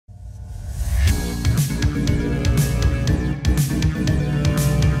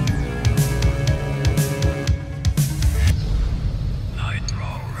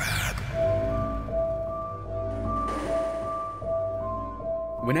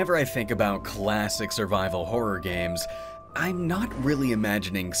whenever I think about classic survival horror games, I'm not really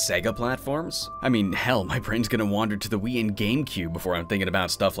imagining Sega platforms. I mean, hell, my brain's gonna wander to the Wii and GameCube before I'm thinking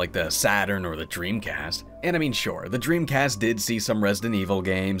about stuff like the Saturn or the Dreamcast. And I mean, sure, the Dreamcast did see some Resident Evil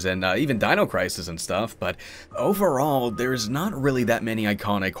games and even Dino Crisis and stuff, but overall, there's not really that many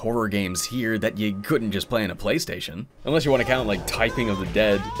iconic horror games here that you couldn't just play on a PlayStation. Unless you want to count, like, Typing of the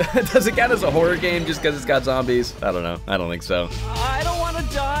Dead. Does it count as a horror game just because it's got zombies? I don't know. I don't think so. I don't want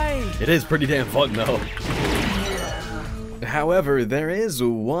to die! It is pretty damn fun, though. However, there is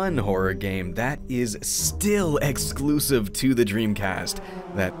one horror game that is still exclusive to the Dreamcast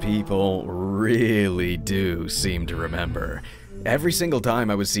that people really do seem to remember. Every single time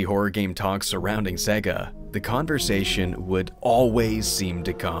I would see horror game talks surrounding Sega, the conversation would always seem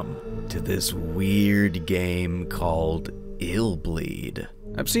to come to this weird game called Illbleed.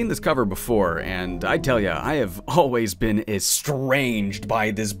 I've seen this cover before, and I tell ya, I have always been estranged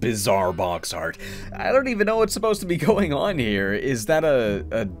by this bizarre box art. I don't even know what's supposed to be going on here. Is that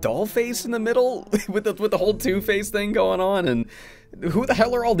a doll face in the middle with the whole Two-Face thing going on? And who the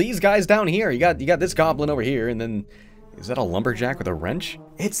hell are all these guys down here? You got this goblin over here, and then is that a lumberjack with a wrench?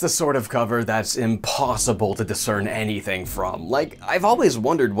 It's the sort of cover that's impossible to discern anything from. Like, I've always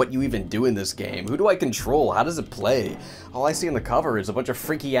wondered what you even do in this game. Who do I control? How does it play? All I see on the cover is a bunch of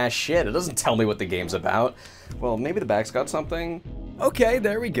freaky ass shit. It doesn't tell me what the game's about. Well, maybe the back's got something? Okay,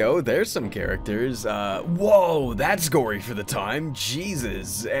 there we go. There's some characters. Whoa, that's gory for the time.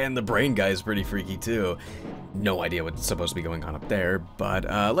 Jesus. And the brain guy's pretty freaky too. No idea what's supposed to be going on up there, but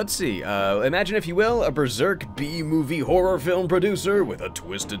let's see. Imagine, if you will, a berserk B-movie horror film producer with a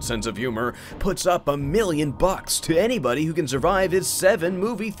twisted sense of humor puts up $1 million to anybody who can survive his 7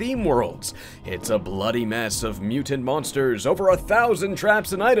 movie theme worlds. It's a bloody mess of mutant monsters, over 1,000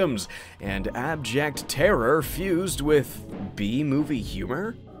 traps and items, and abject terror fused with B-movie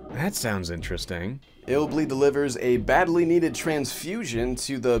humor? That sounds interesting. Illbleed delivers a badly needed transfusion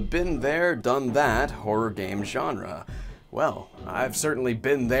to the been there, done that horror game genre. Well, I've certainly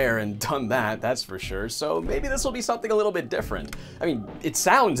been there and done that, that's for sure, so maybe this will be something a little bit different. I mean, it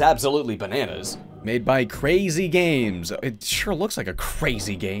sounds absolutely bananas. Made by Crazy Games. It sure looks like a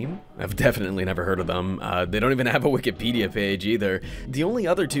crazy game. I've definitely never heard of them. They don't even have a Wikipedia page either. The only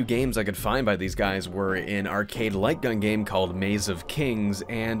other 2 games I could find by these guys were an arcade light gun game called Maze of Kings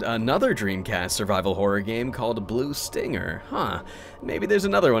and another Dreamcast survival horror game called Blue Stinger. Huh. Maybe there's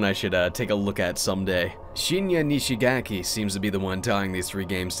another one I should take a look at someday. Shinya Nishigaki seems to be the one tying these 3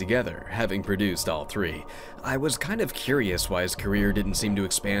 games together, having produced all 3. I was kind of curious why his career didn't seem to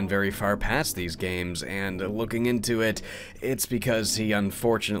expand very far past these games, and looking into it, it's because he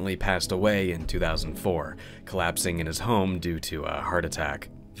unfortunately passed away in 2004, collapsing in his home due to a heart attack.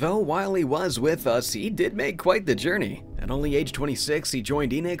 Though while he was with us, he did make quite the journey. At only age 26, he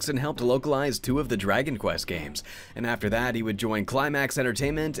joined Enix and helped localize 2 of the Dragon Quest games, and after that he would join Climax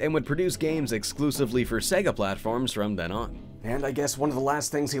Entertainment and would produce games exclusively for Sega platforms from then on. And I guess one of the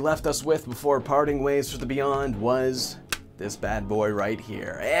last things he left us with before parting ways for the beyond was this bad boy right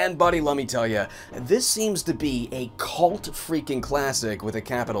here. And buddy, let me tell you, this seems to be a cult freaking classic with a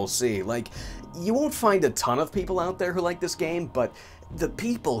capital C. Like, you won't find a ton of people out there who like this game, but the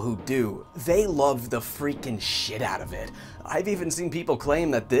people who do, they love the freaking shit out of it. I've even seen people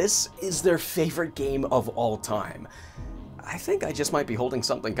claim that this is their favorite game of all time. I think I just might be holding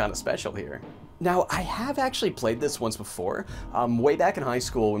something kind of special here. Now, I have actually played this once before, way back in high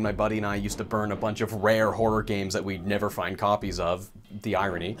school when my buddy and I used to burn a bunch of rare horror games that we'd never find copies of. The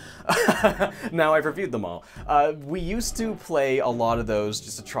irony. Now I've reviewed them all. We used to play a lot of those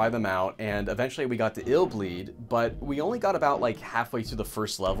just to try them out, and eventually we got to Illbleed, but we only got about like halfway through the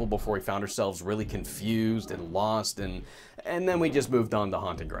first level before we found ourselves really confused and lost, and then we just moved on to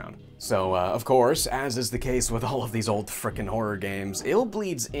Haunted Ground. So, of course, as is the case with all of these old frickin' horror games,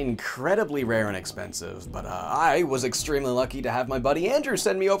 Illbleed's incredibly rare and expensive, but I was extremely lucky to have my buddy Andrew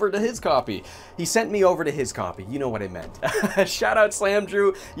send me over to his copy. He sent me over to his copy, you know what I meant. Shout out Slam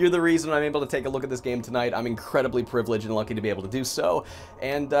Drew, you're the reason I'm able to take a look at this game tonight. I'm incredibly privileged and lucky to be able to do so,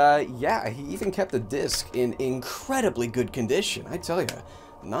 and yeah, he even kept the disc in incredibly good condition. I tell ya,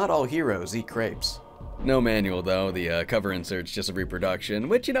 not all heroes eat crepes. No manual, though. The cover insert's just a reproduction,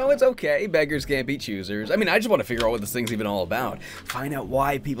 which, you know, it's okay. Beggars can't be choosers. I mean, I just want to figure out what this thing's even all about. Find out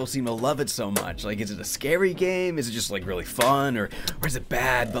why people seem to love it so much. Like, is it a scary game? Is it just, like, really fun? Or is it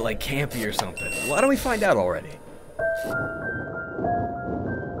bad, but, like, campy or something? Why don't we find out already?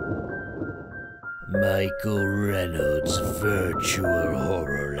 Michael Reynolds' Virtual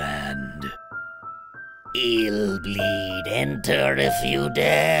Horrorland. Illbleed, enter if you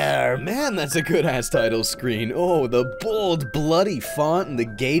dare. Man, that's a good-ass title screen. Oh, the bold, bloody font and the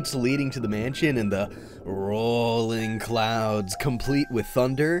gates leading to the mansion and the rolling clouds, complete with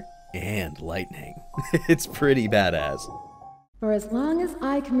thunder and lightning. It's pretty badass. For as long as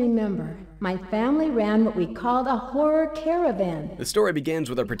I can remember, my family ran what we called a horror caravan. The story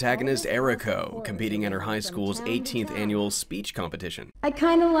begins with our protagonist, Eriko, competing in her high school's 18th annual speech competition. I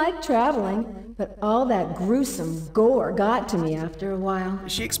kind of like traveling, but all that gruesome gore got to me after a while.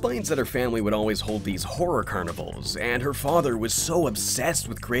 She explains that her family would always hold these horror carnivals, and her father was so obsessed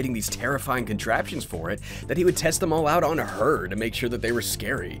with creating these terrifying contraptions for it that he would test them all out on her to make sure that they were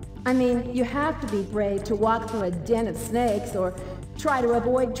scary. I mean, you have to be brave to walk through a den of snakes or try to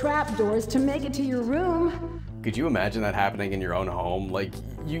avoid trapdoors to make it to your room. Could you imagine that happening in your own home? Like,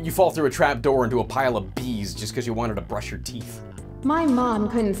 you fall through a trapdoor into a pile of bees just because you wanted to brush your teeth. My mom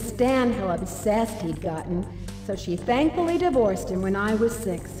couldn't stand how obsessed he'd gotten, so she thankfully divorced him when I was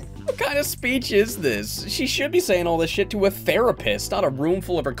 6. What kind of speech is this? She should be saying all this shit to a therapist, not a room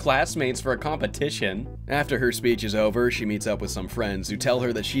full of her classmates for a competition. After her speech is over, she meets up with some friends who tell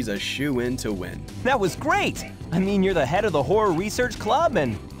her that she's a shoo-in to win. That was great! I mean, you're the head of the horror research club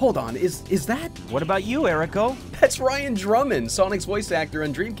and... Hold on, is that? What about you, Eriko? That's Ryan Drummond, Sonic's voice actor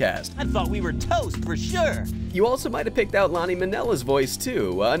on Dreamcast. I thought we were toast for sure! You also might have picked out Lonnie Manella's voice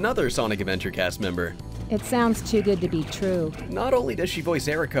too, another Sonic Adventure cast member. It sounds too good to be true. Not only does she voice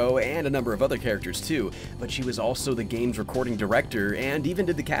Eriko and a number of other characters too, but she was also the game's recording director and even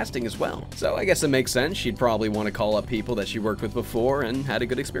did the casting as well. So I guess it makes sense she'd probably want to call up people that she worked with before and had a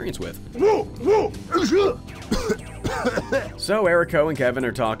good experience with. So Eriko and Kevin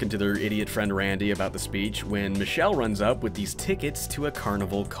are talking to their idiot friend Randy about the speech when Michelle runs up with these tickets to a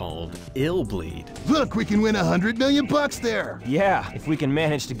carnival called Illbleed. Look, we can win $100 million there. Yeah, if we can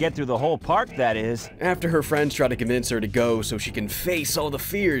manage to get through the whole park, that is. After her friends try to convince her to go so she can face all the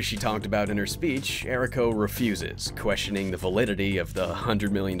fears she talked about in her speech, Eriko refuses, questioning the validity of the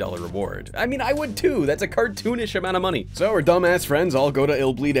 $100 million reward. I mean, I would too, that's a cartoonish amount of money. So her dumbass friends all go to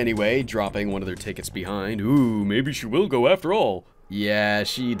Illbleed anyway, dropping one of their tickets behind. Ooh, maybe she will go after all. Yeah,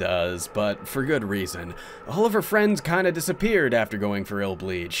 she does, but for good reason. All of her friends kinda disappeared after going for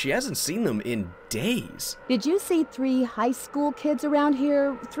Illbleed. She hasn't seen them in days. Did you see 3 high school kids around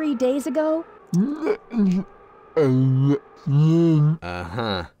here 3 days ago?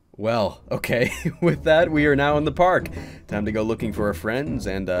 Uh-huh. Well, okay, with that, we are now in the park. Time to go looking for our friends,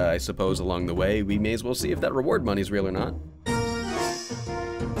 and I suppose along the way, we may as well see if that reward money's real or not.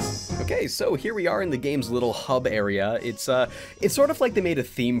 Okay, so here we are in the game's little hub area. It's sort of like they made a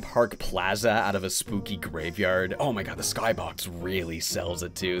theme park plaza out of a spooky graveyard. Oh my god, the skybox really sells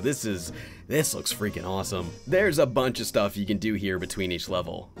it too. This looks freaking awesome. There's a bunch of stuff you can do here between each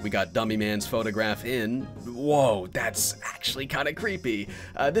level. We got Dummy Man's photograph in. Whoa, that's actually kind of creepy.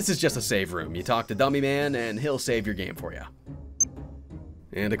 This is just a save room. You talk to Dummy Man and he'll save your game for you.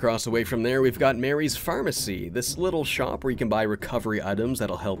 And across the way from there, we've got Mary's Pharmacy, this little shop where you can buy recovery items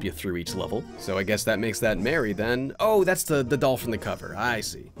that'll help you through each level. So I guess that makes that Mary then. Oh, that's the doll from the cover, I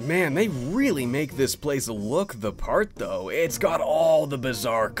see. Man, they really make this place look the part though. It's got all the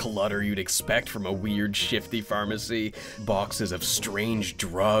bizarre clutter you'd expect from a weird, shifty pharmacy. Boxes of strange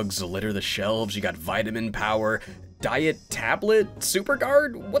drugs litter the shelves, you got vitamin power, diet tablet,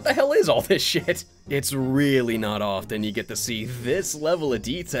 SuperGuard? What the hell is all this shit? It's really not often you get to see this level of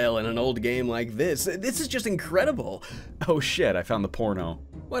detail in an old game like this. This is just incredible. Oh shit, I found the porno.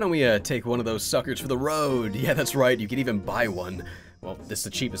 Why don't we take one of those suckers for the road? Yeah, that's right, you can even buy one. Well, this is the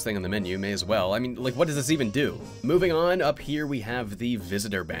cheapest thing on the menu, may as well. I mean, like, what does this even do? Moving on, up here we have the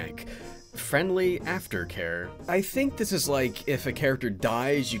visitor bank. Friendly aftercare. I think this is like if a character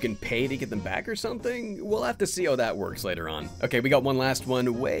dies, you can pay to get them back or something? We'll have to see how that works later on. Okay, we got one last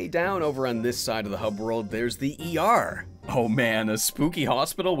one way down over on this side of the hub world. There's the ER. Oh man, a spooky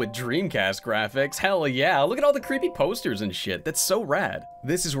hospital with Dreamcast graphics. Hell yeah, look at all the creepy posters and shit. That's so rad.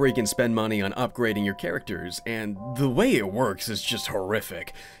 This is where you can spend money on upgrading your characters, and the way it works is just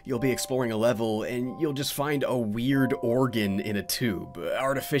horrific. You'll be exploring a level, and you'll just find a weird organ in a tube.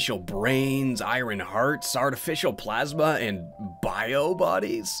 Artificial brains, iron hearts, artificial plasma, and bio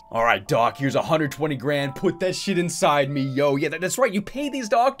bodies. Alright, Doc, here's 120 grand, put that shit inside me, yo. Yeah, that's right, you pay these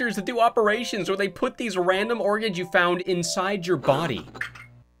doctors to do operations, or they put these random organs you found inside your body.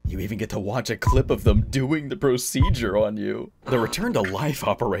 You even get to watch a clip of them doing the procedure on you. The return to life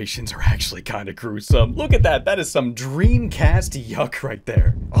operations are actually kind of gruesome. Look at that, that is some Dreamcast yuck right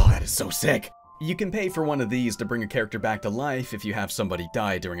there. Oh, that is so sick. You can pay for one of these to bring a character back to life if you have somebody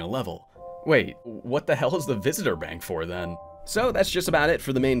die during a level. Wait, what the hell is the visitor bank for then? So that's just about it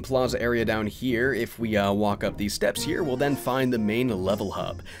for the main plaza area down here. If we walk up these steps here, we'll then find the main level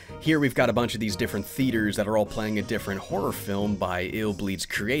hub. Here we've got a bunch of these different theaters that are all playing a different horror film by Illbleed's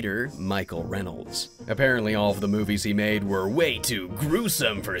creator, Michael Reynolds. Apparently all of the movies he made were way too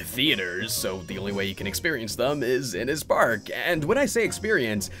gruesome for theaters, so the only way you can experience them is in his park. And when I say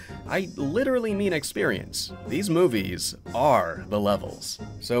experience, I literally mean experience. These movies are the levels.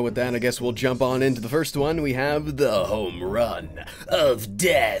 So with that, I guess we'll jump on into the first one. We have the home run of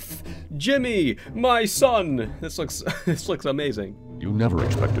death. Jimmy, my son! This looks amazing. You never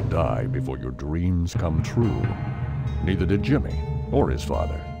expect to die before your dreams come true. Neither did Jimmy or his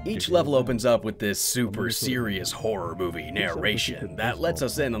father. Each level opens up with this super serious horror movie narration that lets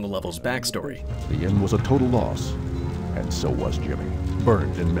us in on the level's backstory. The end was a total loss, and so was Jimmy.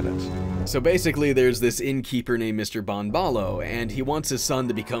 Burned in minutes. So basically there's this innkeeper named Mr. Bonballo, and he wants his son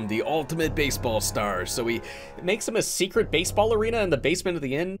to become the ultimate baseball star, so he makes him a secret baseball arena in the basement of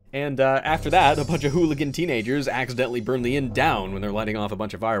the inn, and after that, a bunch of hooligan teenagers accidentally burn the inn down when they're lighting off a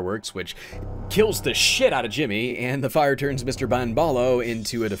bunch of fireworks, which kills the shit out of Jimmy, and the fire turns Mr. Bonballo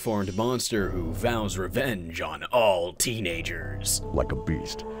into a deformed monster who vows revenge on all teenagers. Like a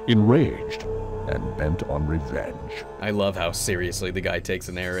beast, enraged and bent on revenge. I love how seriously the guy takes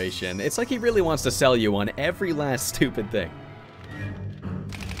the narration. It's like he really wants to sell you on every last stupid thing.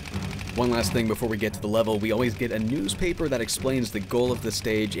 One last thing before we get to the level, we always get a newspaper that explains the goal of the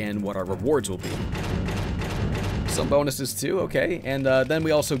stage and what our rewards will be. Some bonuses too, okay, and then we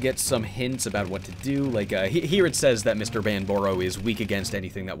also get some hints about what to do, like here it says that Mr. Banboro is weak against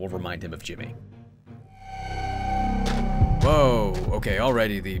anything that will remind him of Jimmy. Whoa, okay,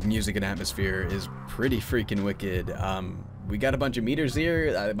 already the music and atmosphere is pretty freaking wicked. We got a bunch of meters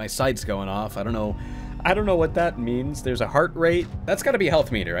here, my sight's going off, I don't know what that means. There's a heart rate, that's gotta be a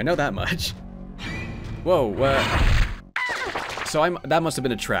health meter, I know that much. Whoa, so that must have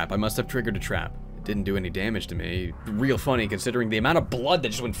been a trap, I must have triggered a trap. It didn't do any damage to me. Real funny considering the amount of blood that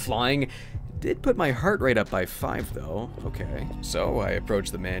just went flying. Did put my heart rate up by 5 though. Okay, so I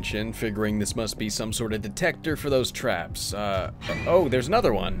approached the mansion, figuring this must be some sort of detector for those traps. Oh, there's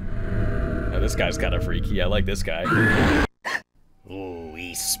another one. Oh, this guy's kind of freaky. I like this guy. Ooh,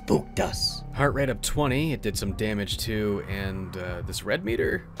 he spooked us. Heart rate up 20. It did some damage too, and this red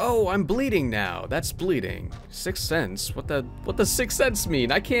meter. Oh, I'm bleeding now. That's bleeding. 6 cents. What the 6 cents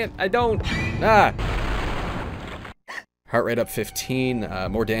mean? I don't. Heart rate up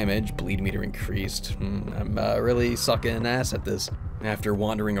 15, more damage, bleed meter increased. I'm really sucking ass at this. After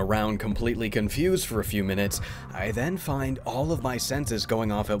wandering around completely confused for a few minutes, I then find all of my senses going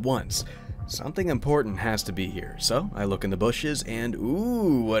off at once. Something important has to be here, so I look in the bushes and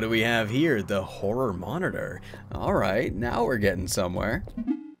ooh, what do we have here? The horror monitor. Alright, now we're getting somewhere.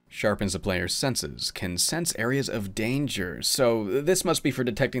 Sharpens the player's senses, can sense areas of danger, so this must be for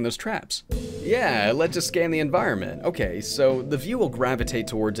detecting those traps. Yeah, let's just scan the environment. Okay, so the view will gravitate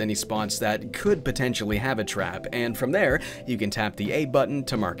towards any spots that could potentially have a trap, and from there, you can tap the A button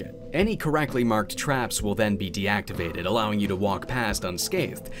to mark it. Any correctly marked traps will then be deactivated, allowing you to walk past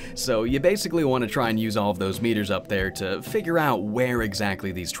unscathed. So you basically want to try and use all of those meters up there to figure out where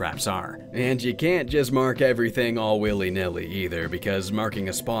exactly these traps are. And you can't just mark everything all willy-nilly either, because marking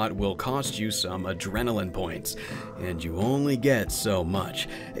a spot will cost you some adrenaline points, and you only get so much.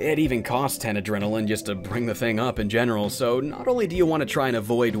 It even costs 10 adrenaline just to bring the thing up in general, so not only do you want to try and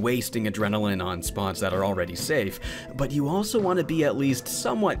avoid wasting adrenaline on spots that are already safe, but you also want to be at least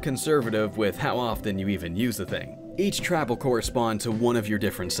somewhat conservative with how often you even use the thing. Each trap will correspond to one of your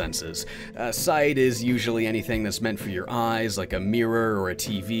different senses. Sight is usually anything that's meant for your eyes, like a mirror or a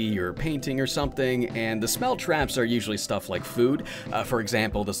TV or a painting or something, and the smell traps are usually stuff like food. For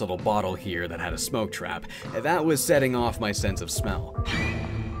example, this little bottle here that had a smoke trap. That was setting off my sense of smell.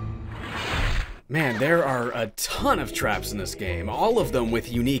 Man, there are a ton of traps in this game, all of them with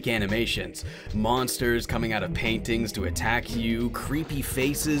unique animations. Monsters coming out of paintings to attack you, creepy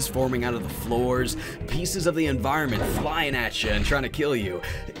faces forming out of the floors, pieces of the environment flying at you and trying to kill you.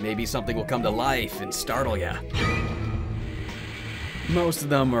 Maybe something will come to life and startle you. Most of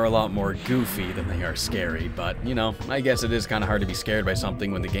them are a lot more goofy than they are scary, but, you know, I guess it is kind of hard to be scared by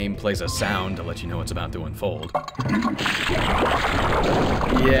something when the game plays a sound to let you know what's about to unfold.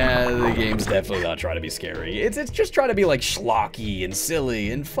 Yeah, the game's definitely not trying to be scary. It's just trying to be like schlocky and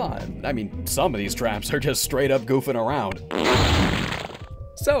silly and fun. I mean, some of these traps are just straight up goofing around.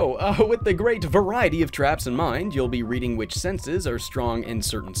 So, with the great variety of traps in mind, you'll be reading which senses are strong in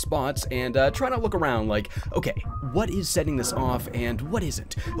certain spots and trying to look around like, okay, what is setting this off and what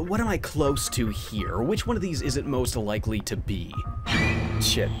isn't? What am I close to here? Which one of these is it most likely to be?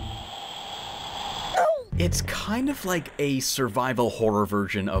 Shit. It's kind of like a survival horror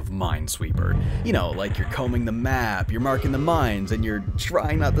version of Minesweeper. You know, like you're combing the map, you're marking the mines, and you're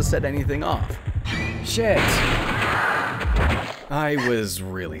trying not to set anything off. Shit. I was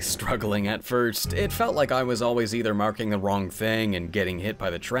really struggling at first. It felt like I was always either marking the wrong thing and getting hit by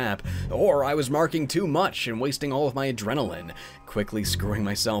the trap, or I was marking too much and wasting all of my adrenaline, quickly screwing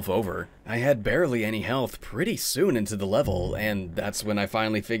myself over. I had barely any health pretty soon into the level, and that's when I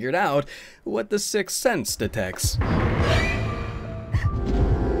finally figured out what the Sixth Sense detects.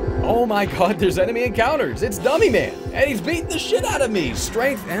 Oh my god, there's enemy encounters! It's Dummy Man! And he's beating the shit out of me!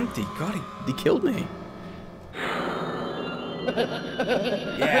 Strength empty. God, he killed me.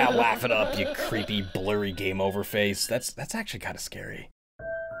 Yeah, laugh it up, you creepy, blurry game over face. That's actually kind of scary.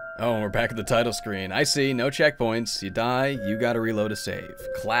 Oh, we're back at the title screen. I see, no checkpoints. You die, you gotta reload a save.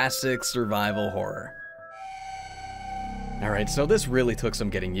 Classic survival horror. Alright, so this really took some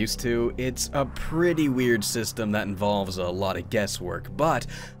getting used to. It's a pretty weird system that involves a lot of guesswork, but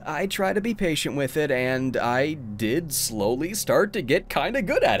I try to be patient with it, and I did slowly start to get kinda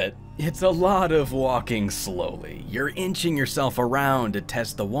good at it. It's a lot of walking slowly. You're inching yourself around to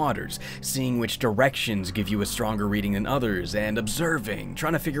test the waters, seeing which directions give you a stronger reading than others, and observing,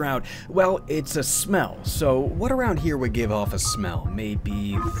 trying to figure out, well, it's a smell, so what around here would give off a smell?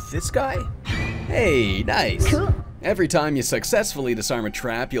 Maybe this guy? Hey, nice. Cool. Every time you successfully disarm a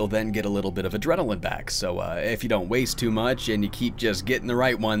trap, you'll then get a little bit of adrenaline back, so if you don't waste too much and you keep just getting the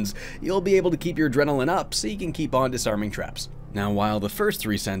right ones, you'll be able to keep your adrenaline up so you can keep on disarming traps. Now, while the first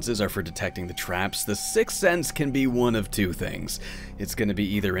three senses are for detecting the traps, the sixth sense can be one of two things. It's going to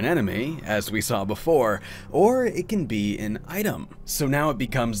be either an enemy, as we saw before, or it can be an item. So now it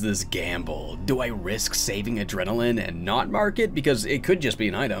becomes this gamble. Do I risk saving adrenaline and not mark it because it could just be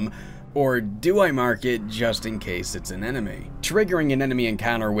an item? Or do I mark it just in case it's an enemy? Triggering an enemy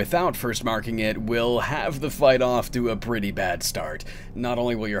encounter without first marking it will have the fight off to a pretty bad start. Not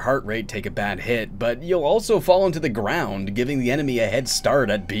only will your heart rate take a bad hit, but you'll also fall into the ground, giving the enemy a head start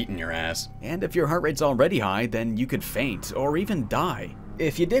at beating your ass. And if your heart rate's already high, then you could faint or even die.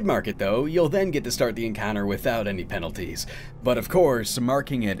 If you did mark it though, you'll then get to start the encounter without any penalties. But of course,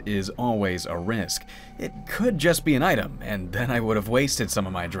 marking it is always a risk. It could just be an item, and then I would have wasted some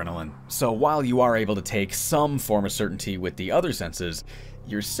of my adrenaline. So while you are able to take some form of certainty with the other senses,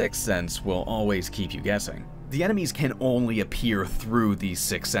 your sixth sense will always keep you guessing. The enemies can only appear through these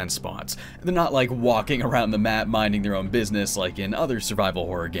sixth sense spots. They're not like walking around the map minding their own business like in other survival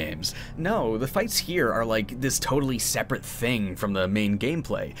horror games. No, the fights here are like this totally separate thing from the main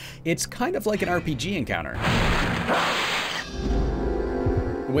gameplay. It's kind of like an RPG encounter.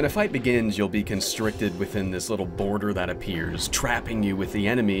 When a fight begins, you'll be constricted within this little border that appears, trapping you with the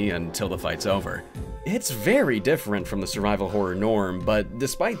enemy until the fight's over. It's very different from the survival horror norm, but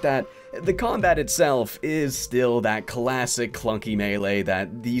despite that, the combat itself is still that classic clunky melee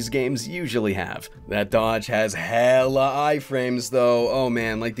that these games usually have. That dodge has hella iframes though. Oh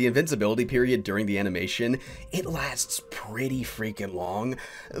man, like the invincibility period during the animation, it lasts pretty freaking long.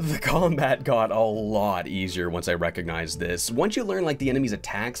 The combat got a lot easier once I recognized this. Once you learn like the enemy's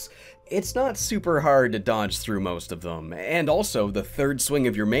attacks, it's not super hard to dodge through most of them, and also the third swing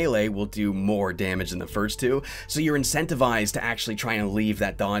of your melee will do more damage than the first two, so you're incentivized to actually try and leave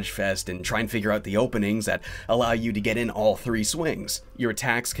that dodge fest and try and figure out the openings that allow you to get in all three swings. Your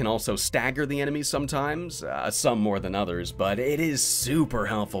attacks can also stagger the enemies sometimes, some more than others, but it is super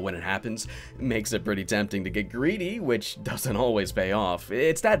helpful when it happens. It makes it pretty tempting to get greedy, which doesn't always pay off.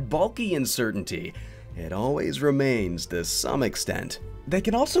 It's that bulky uncertainty. It always remains to some extent. They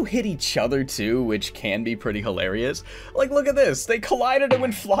can also hit each other too, which can be pretty hilarious. Like, look at this, they collided and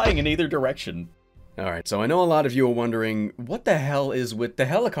went flying in either direction. Alright, so I know a lot of you are wondering, what the hell is with the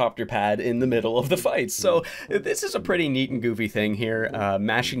helicopter pad in the middle of the fight? So, this is a pretty neat and goofy thing here.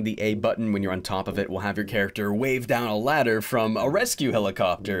 Mashing the A button when you're on top of it will have your character wave down a ladder from a rescue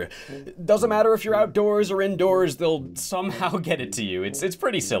helicopter. Doesn't matter if you're outdoors or indoors, they'll somehow get it to you. It's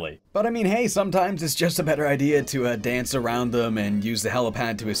pretty silly. But I mean, hey, sometimes it's just a better idea to dance around them and use the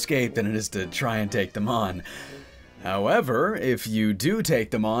helipad to escape than it is to try and take them on. However, if you do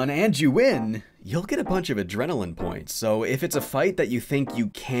take them on and you win, you'll get a bunch of adrenaline points. So if it's a fight that you think you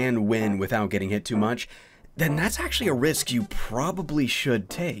can win without getting hit too much, then that's actually a risk you probably should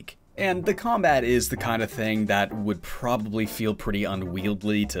take. And the combat is the kind of thing that would probably feel pretty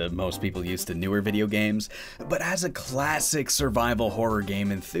unwieldy to most people used to newer video games, but as a classic survival horror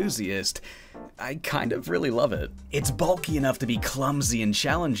game enthusiast, I kind of really love it. It's bulky enough to be clumsy and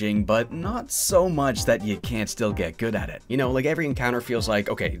challenging, but not so much that you can't still get good at it. You know, like every encounter feels like,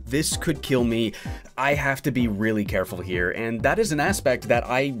 okay, this could kill me, I have to be really careful here, and that is an aspect that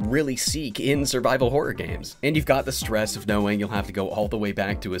I really seek in survival horror games. And you've got the stress of knowing you'll have to go all the way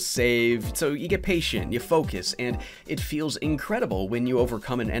back to a save, so you get patient, you focus, and it feels incredible when you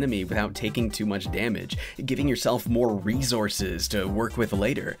overcome an enemy without taking too much damage, giving yourself more resources to work with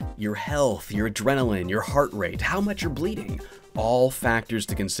later. Your health, your adrenaline, your heart rate, how much you're bleeding. All factors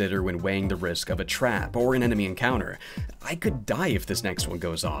to consider when weighing the risk of a trap or an enemy encounter. I could die if this next one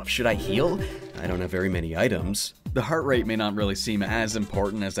goes off. Should I heal? I don't have very many items. The heart rate may not really seem as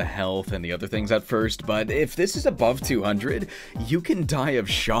important as the health and the other things at first, but if this is above 200, you can die of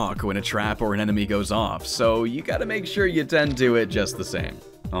shock when a trap or an enemy goes off, so you gotta make sure you tend to it just the same.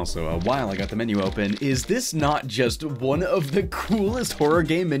 Also, while I got the menu open, is this not just one of the coolest horror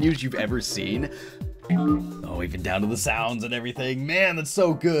game menus you've ever seen? Oh, even down to the sounds and everything. Man, that's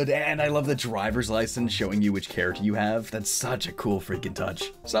so good. And I love the driver's license showing you which character you have. That's such a cool freaking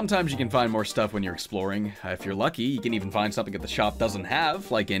touch. Sometimes you can find more stuff when you're exploring. If you're lucky, you can even find something that the shop doesn't have,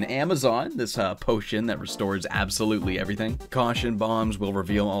 like in Amazon, this potion that restores absolutely everything. Caution bombs will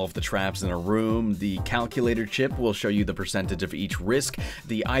reveal all of the traps in a room. The calculator chip will show you the percentage of each risk.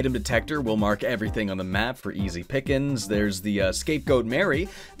 The item detector will mark everything on the map for easy pickings. There's the scapegoat Mary.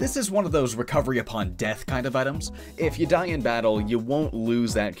 This is one of those recovery upon death kind of items. If you die in battle, you won't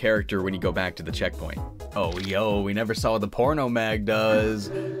lose that character when you go back to the checkpoint. Oh, yo, we never saw what the porno mag does.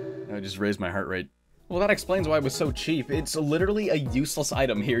 I just raised my heart rate. Well, that explains why it was so cheap. It's literally a useless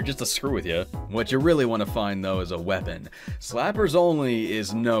item here just to screw with you. What you really want to find, though, is a weapon. Slappers only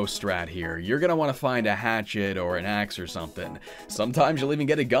is no strat here. You're gonna want to find a hatchet or an axe or something. Sometimes you'll even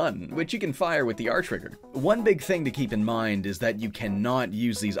get a gun, which you can fire with the R trigger. One big thing to keep in mind is that you cannot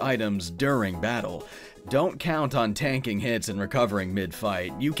use these items during battle. Don't count on tanking hits and recovering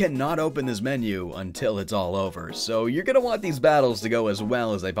mid-fight. You cannot open this menu until it's all over, so you're gonna want these battles to go as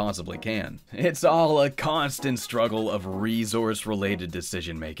well as they possibly can. It's all a constant struggle of resource-related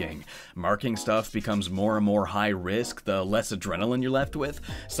decision-making. Marking stuff becomes more and more high risk the less adrenaline you're left with.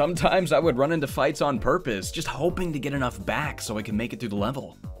 Sometimes I would run into fights on purpose, just hoping to get enough back so I can make it through the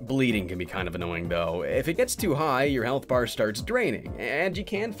level. Bleeding can be kind of annoying though. If it gets too high, your health bar starts draining, and you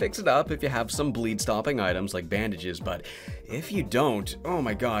can fix it up if you have some bleed-stopping items like bandages, but if you don't, oh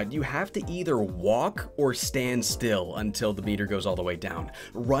my god, you have to either walk or stand still until the meter goes all the way down.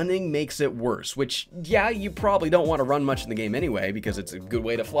 Running makes it worse, which, yeah, you probably don't want to run much in the game anyway, because it's a good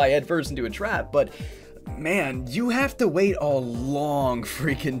way to fly headfirst into a trap, but man, you have to wait a long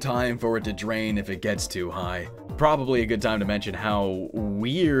freaking time for it to drain if it gets too high. Probably a good time to mention how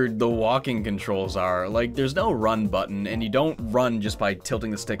weird the walking controls are. Like, there's no run button, and you don't run just by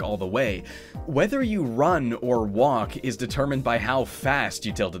tilting the stick all the way. Whether you run or walk is determined by how fast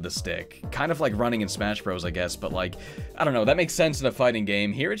you tilted the stick. Kind of like running in Smash Bros, I guess, but like, I don't know, that makes sense in a fighting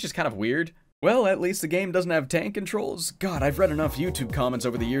game. Here it's just kind of weird. Well, at least the game doesn't have tank controls. God, I've read enough YouTube comments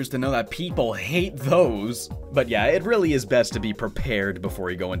over the years to know that people hate those. But yeah, it really is best to be prepared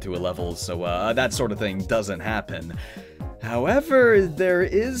before you go into a level, so that sort of thing doesn't happen. However, there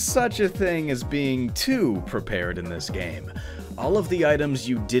is such a thing as being too prepared in this game. All of the items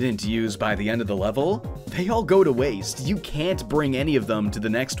you didn't use by the end of the level, they all go to waste. You can't bring any of them to the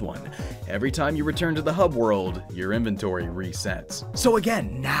next one. Every time you return to the hub world, your inventory resets. So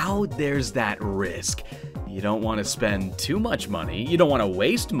again, now there's that risk. You don't want to spend too much money, you don't want to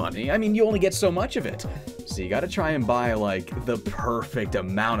waste money, I mean, you only get so much of it. So you gotta try and buy, like, the perfect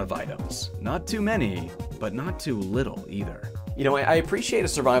amount of items. Not too many, but not too little either. You know, I appreciate a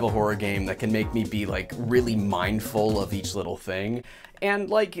survival horror game that can make me be, like, really mindful of each little thing.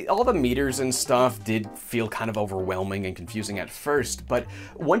 And, like, all the meters and stuff did feel kind of overwhelming and confusing at first, but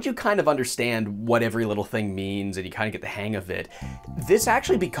once you kind of understand what every little thing means and you kind of get the hang of it, this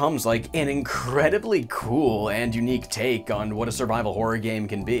actually becomes, like, an incredibly cool and unique take on what a survival horror game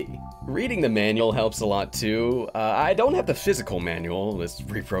can be. Reading the manual helps a lot too. I don't have the physical manual, this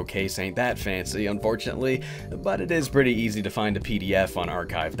repro case ain't that fancy, unfortunately, but it is pretty easy to find a PDF on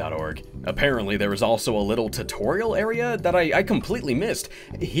archive.org. Apparently there was also a little tutorial area that I completely missed.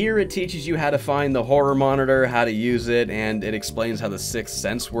 Here it teaches you how to find the horror monitor, how to use it, and it explains how the Sixth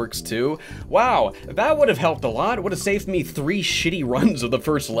Sense works too. Wow, that would have helped a lot. It would have saved me 3 shitty runs of the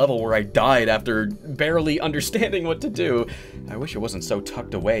first level where I died after barely understanding what to do. I wish it wasn't so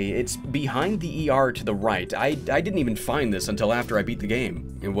tucked away. It's behind the ER to the right. I didn't even find this until after I beat the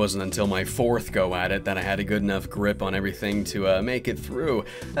game. It wasn't until my 4th go at it that I had a good enough grip on everything to make it through.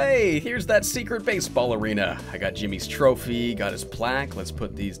 Hey, here's that secret baseball arena. I got Jimmy's trophy, got his plaque. Let's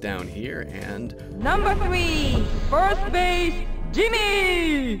put these down here and... Number 3, first base,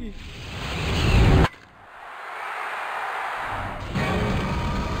 Jimmy!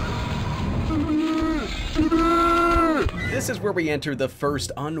 This is where we enter the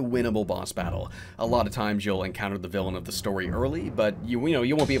first unwinnable boss battle. A lot of times you'll encounter the villain of the story early, but you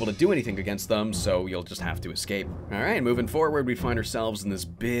won't be able to do anything against them, so you'll just have to escape. Alright, moving forward, we find ourselves in this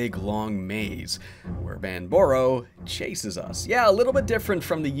big, long maze, where Banboro chases us. Yeah, a little bit different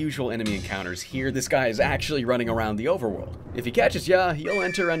from the usual enemy encounters. Here, this guy is actually running around the overworld. If he catches ya, you'll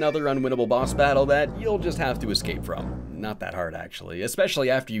enter another unwinnable boss battle that you'll just have to escape from. Not that hard, actually,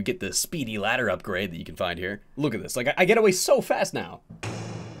 especially after you get the speedy ladder upgrade that you can find here. Look at this, like, I get away so fast now.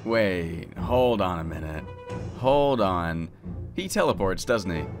 Wait, hold on a minute. Hold on. He teleports,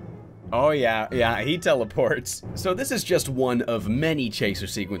 doesn't he? Oh yeah, he teleports. So this is just one of many chaser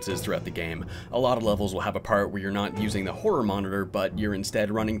sequences throughout the game. A lot of levels will have a part where you're not using the horror monitor, but you're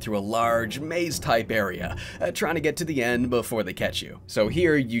instead running through a large maze-type area, trying to get to the end before they catch you. So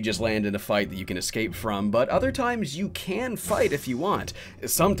here, you just land in a fight that you can escape from, but other times you can fight if you want.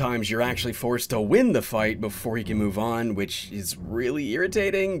 Sometimes you're actually forced to win the fight before you can move on, which is really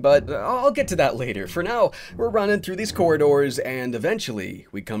irritating, but I'll get to that later. For now, we're running through these corridors, and eventually,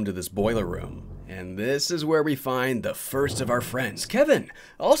 we come to this boiler room. And this is where we find the first of our friends, Kevin.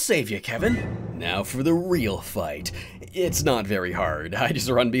 I'll save you, Kevin. Now for the real fight. It's not very hard. I just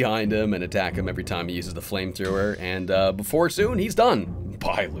run behind him and attack him every time he uses the flamethrower, and before soon, he's done.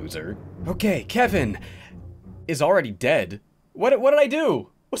 Bye, loser. Okay, Kevin is already dead. What did I do?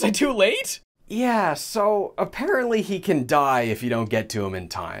 Was I too late? Yeah, so apparently he can die if you don't get to him in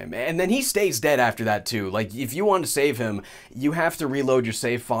time. And then he stays dead after that too. Like, if you want to save him, you have to reload your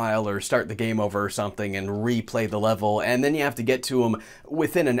save file or start the game over or something and replay the level, and then you have to get to him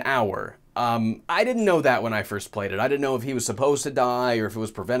within an hour. I didn't know that when I first played it. I didn't know if he was supposed to die or if it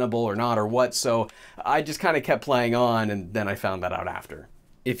was preventable or not or what, so I just kind of kept playing on, and then I found that out after.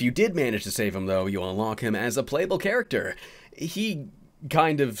 If you did manage to save him though, you'll unlock him as a playable character. He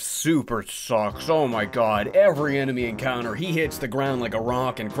kind of super sucks. Oh my god, every enemy encounter, he hits the ground like a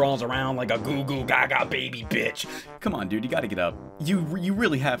rock and crawls around like a goo goo gaga baby bitch. Come on, dude, you gotta get up. You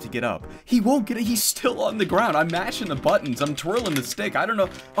really have to get up. He won't get it. He's still on the ground. I'm mashing the buttons. I'm twirling the stick. I don't know.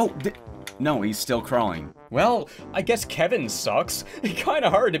 Oh, no, he's still crawling. Well, I guess Kevin sucks. Kinda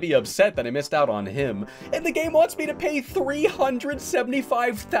hard to be upset that I missed out on him. And the game wants me to pay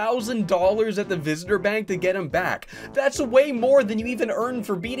 $375,000 at the visitor bank to get him back. That's way more than you even earned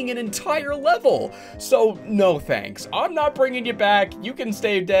for beating an entire level. So, no thanks. I'm not bringing you back. You can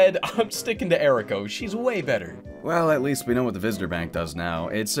stay dead. I'm sticking to Eriko. She's way better. Well, at least we know what the visitor bank does now.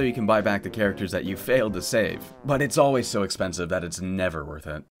 It's so you can buy back the characters that you failed to save. But it's always so expensive that it's never worth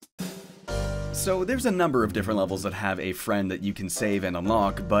it. So there's a number of different levels that have a friend that you can save and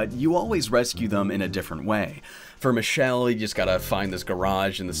unlock, but you always rescue them in a different way. For Michelle, you just gotta find this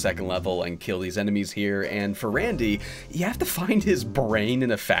garage in the second level and kill these enemies here, and for Randy, you have to find his brain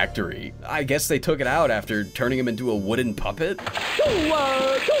in a factory. I guess they took it out after turning him into a wooden puppet.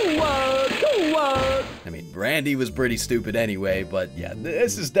 I mean, Randy was pretty stupid anyway, but yeah,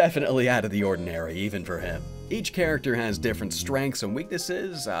 this is definitely out of the ordinary, even for him. Each character has different strengths and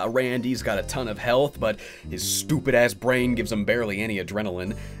weaknesses. Randy's got a ton of health, but his stupid-ass brain gives him barely any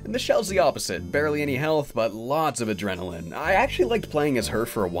adrenaline. And Michelle's the opposite, barely any health, but lots of adrenaline. I actually liked playing as her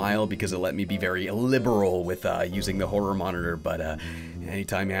for a while because it let me be very liberal with using the horror monitor, but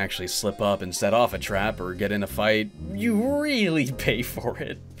anytime you actually slip up and set off a trap or get in a fight, you really pay for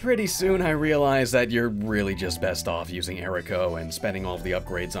it. Pretty soon I realized that you're really just best off using Eriko and spending all of the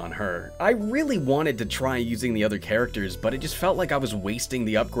upgrades on her. I really wanted to try using the other characters, but it just felt like I was wasting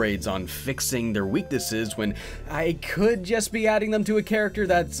the upgrades on fixing their weaknesses when I could just be adding them to a character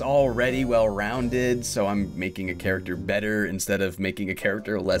that's already well-rounded, so I'm making a character better instead of making a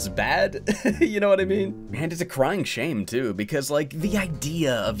character less bad. You know what I mean? And it's a crying shame too, because like the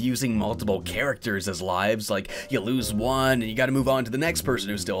idea of using multiple characters as lives, like you lose one and you gotta move on to the next person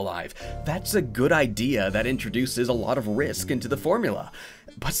who's still alive, that's a good idea that introduces a lot of risk into the formula.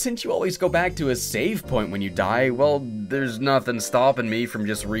 But since you always go back to a save point when you die, well, there's nothing stopping me from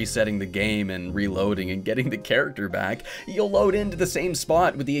just resetting the game and reloading and getting the character back. You'll load into the same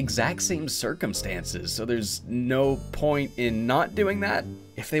spot with the exact same circumstances, so there's no point in not doing that.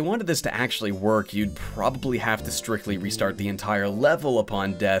 If they wanted this to actually work, you'd probably have to strictly restart the entire level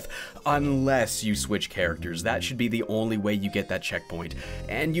upon death, unless you switch characters. That should be the only way you get that checkpoint.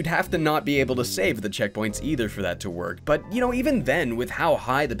 And you'd have to not be able to save the checkpoints either for that to work. But, you know, even then, with how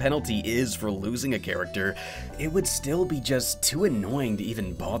high the penalty is for losing a character, it would still be just too annoying to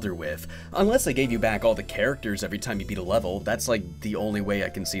even bother with. Unless they gave you back all the characters every time you beat a level, that's like the only way I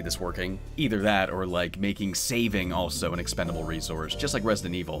can see this working. Either that or like making saving also an expendable resource, just like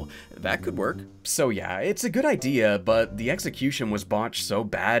Resident Evil. That could work. So yeah, it's a good idea, but the execution was botched so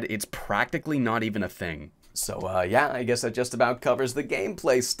bad, it's practically not even a thing. So yeah, I guess that just about covers the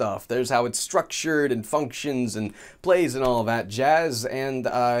gameplay stuff. There's how it's structured and functions and plays and all that jazz, and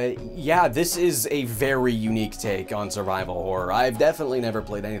yeah, this is a very unique take on survival horror. I've definitely never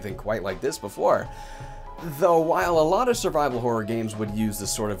played anything quite like this before. Though while a lot of survival horror games would use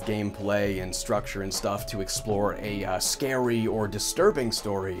this sort of gameplay and structure and stuff to explore a scary or disturbing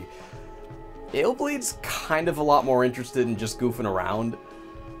story, Illbleed's kind of a lot more interested in just goofing around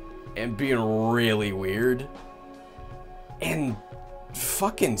and being really weird and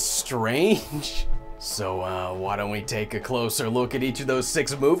fucking strange. So why don't we take a closer look at each of those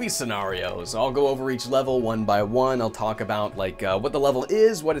 6 movie scenarios. I'll go over each level one by one. I'll talk about like what the level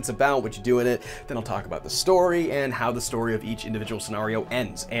is, what it's about, what you do in it. Then I'll talk about the story and how the story of each individual scenario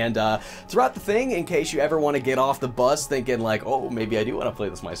ends. And throughout the thing, in case you ever want to get off the bus thinking like, oh, maybe I do want to play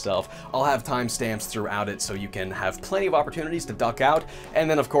this myself, I'll have timestamps throughout it so you can have plenty of opportunities to duck out. And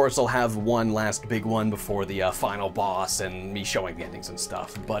then of course I'll have one last big one before the final boss and me showing the endings and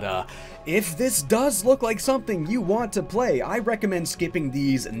stuff. But if this does look like something you want to play, I recommend skipping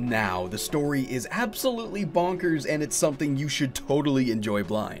these now. The story is absolutely bonkers and it's something you should totally enjoy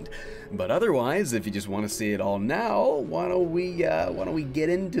blind. But otherwise, if you just want to see it all now, why don't we get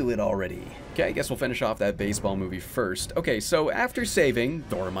into it already? Okay, I guess we'll finish off that baseball movie first. Okay, so after saving,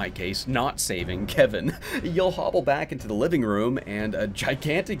 or in my case, not saving, Kevin, you'll hobble back into the living room and a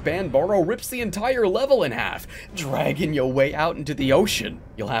gigantic Banbaro rips the entire level in half, dragging your way out into the ocean.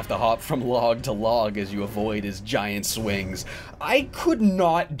 You'll have to hop from log to log as you avoid his giant swings. I could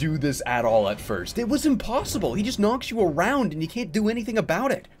not do this at all at first. It was impossible. He just knocks you around and you can't do anything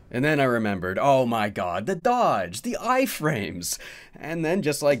about it. And then I remembered, oh my god, the dodge, the iframes. And then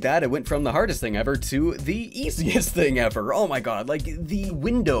just like that, it went from the hardest thing ever to the easiest thing ever. Oh my god, like the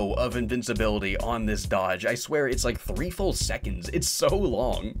window of invincibility on this dodge, I swear it's like 3 full seconds. It's so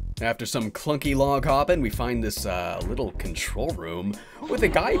long. After some clunky log hopping, we find this little control room with a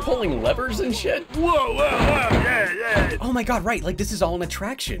guy pulling levers and shit. Whoa, yeah. Oh my god, right, like this is all an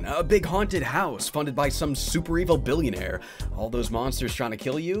attraction. A big haunted house funded by some super evil billionaire. All those monsters trying to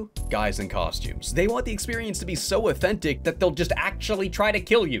kill you? Guys in costumes. They want the experience to be so authentic that they'll just actually try to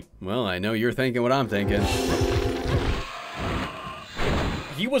kill you. Well, I know you're thinking what I'm thinking.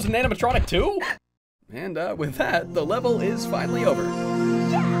 He was an animatronic too? And with that, the level is finally over.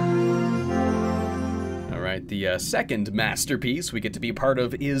 Alright, the second masterpiece we get to be a part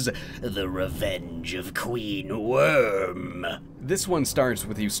of is The Revenge of Queen Worm. This one starts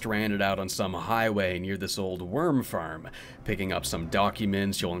with you stranded out on some highway near this old worm farm. Picking up some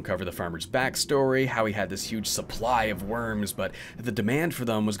documents, you'll uncover the farmer's backstory, how he had this huge supply of worms, but the demand for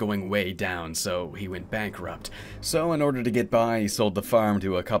them was going way down, so he went bankrupt. So in order to get by, he sold the farm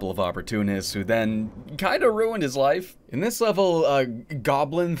to a couple of opportunists who then kinda ruined his life. In this level, a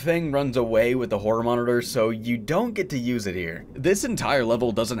goblin thing runs away with the horror monitor, so you don't get to use it here. This entire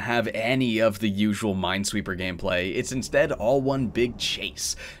level doesn't have any of the usual Minesweeper gameplay. It's instead all one big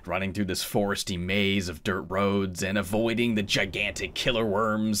chase, running through this foresty maze of dirt roads and avoiding the gigantic killer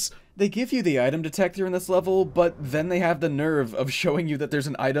worms. They give you the item detector in this level, but then they have the nerve of showing you that there's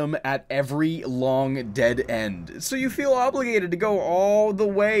an item at every long dead end. So you feel obligated to go all the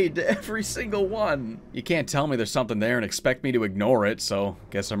way to every single one. You can't tell me there's something there and expect me to ignore it, so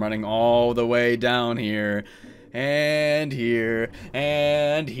guess I'm running all the way down here. And here,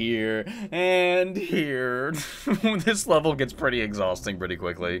 and here, and here. This level gets pretty exhausting pretty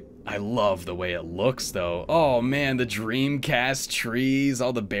quickly. I love the way it looks though. Oh man, the Dreamcast trees,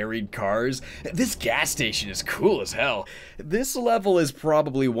 all the buried cars. This gas station is cool as hell. This level is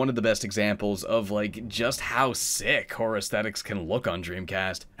probably one of the best examples of like just how sick horror aesthetics can look on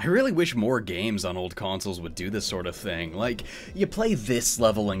Dreamcast. I really wish more games on old consoles would do this sort of thing. Like, you play this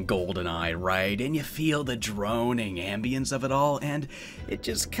level in GoldenEye, right? And you feel the drone ambience of it all, and it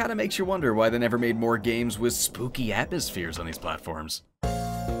just kind of makes you wonder why they never made more games with spooky atmospheres on these platforms.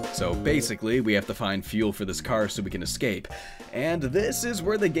 So basically, we have to find fuel for this car so we can escape, and this is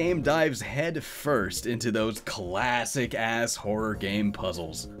where the game dives head first into those classic-ass horror game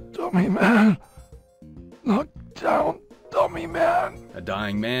puzzles. Dummy man, look down Dummy man. A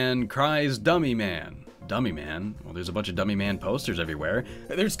dying man cries dummy man. Dummy man? Well, there's a bunch of dummy man posters everywhere.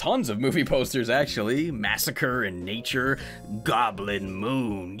 There's tons of movie posters, actually. Massacre in Nature, Goblin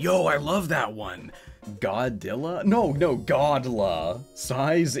Moon. Yo, I love that one. Godzilla? No, Godla.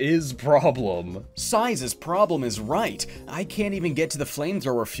 Size is problem. Size is problem is right. I can't even get to the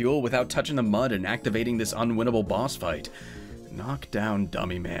flamethrower fuel without touching the mud and activating this unwinnable boss fight. Knock down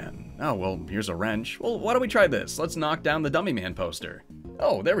Dummy Man. Oh, well, here's a wrench. Well, why don't we try this? Let's knock down the Dummy Man poster.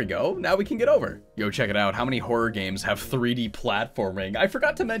 Oh, there we go. Now we can get over. Yo, check it out. How many horror games have 3D platforming? I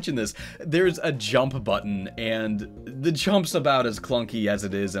forgot to mention this. There's a jump button, and the jump's about as clunky as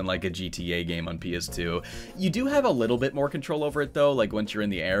it is in like a GTA game on PS2. You do have a little bit more control over it though, like once you're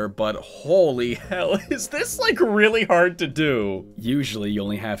in the air, but holy hell, is this like really hard to do? Usually you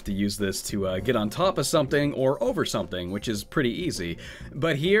only have to use this to get on top of something or over something, which is pretty easy.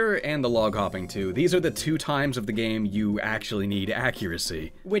 But here, and the log hopping too, these are the 2 times of the game you actually need accuracy.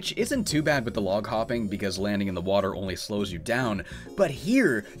 Which isn't too bad with the log hopping because landing in the water only slows you down, but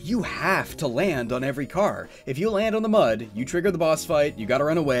here you have to land on every car. If you land on the mud, you trigger the boss fight, you gotta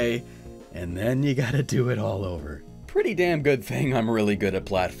run away, and then you gotta do it all over. Pretty damn good thing I'm really good at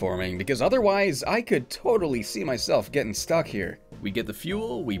platforming, because otherwise I could totally see myself getting stuck here. We get the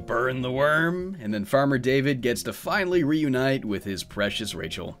fuel, we burn the worm, and then Farmer David gets to finally reunite with his precious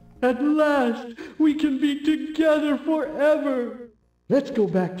Rachel. At last, we can be together forever. Let's go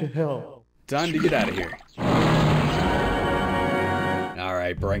back to hell. Time to get out of here.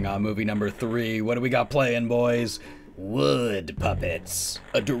 Alright, bring on movie number 3. What do we got playing, boys? Wood puppets.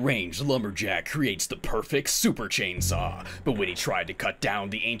 A deranged lumberjack creates the perfect super chainsaw, but when he tried to cut down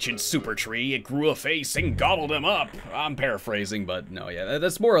the ancient super tree, it grew a face and gobbled him up. I'm paraphrasing, but no, yeah,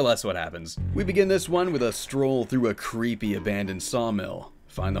 that's more or less what happens. We begin this one with a stroll through a creepy abandoned sawmill.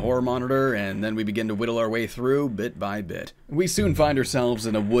 Find the horror monitor, and then we begin to whittle our way through, bit by bit. We soon find ourselves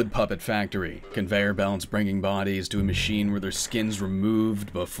in a wood puppet factory. Conveyor belts bringing bodies to a machine where their skin's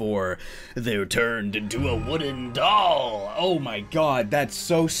removed before they're turned into a wooden doll. Oh my god, that's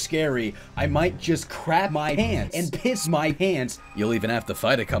so scary. I might just crap my pants and piss my pants. You'll even have to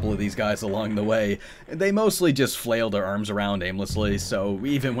fight a couple of these guys along the way. They mostly just flail their arms around aimlessly, so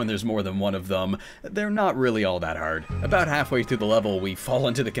even when there's more than one of them, they're not really all that hard. About halfway through the level, we fall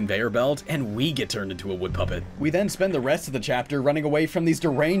into the conveyor belt, and we get turned into a wood puppet. We then spend the rest of the chapter running away from these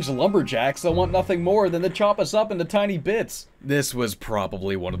deranged lumberjacks that want nothing more than to chop us up into tiny bits. This was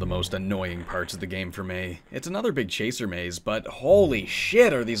probably one of the most annoying parts of the game for me. It's another big chaser maze, but holy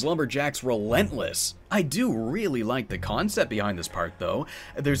shit are these lumberjacks relentless. I do really like the concept behind this part though.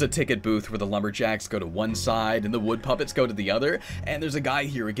 There's a ticket booth where the lumberjacks go to one side and the wood puppets go to the other, and there's a guy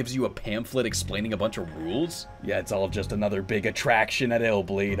here who gives you a pamphlet explaining a bunch of rules. Yeah, it's all just another big attraction at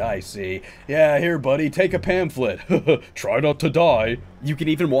Illbleed, I see. Yeah, here buddy, take a pamphlet. Try not to die. You can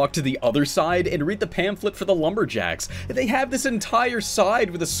even walk to the other side and read the pamphlet for the lumberjacks. They have this entire side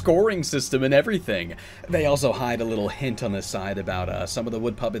with a scoring system and everything. They also hide a little hint on this side about some of the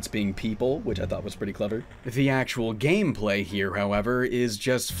wood puppets being people, which I thought was pretty clever. The actual gameplay here, however, is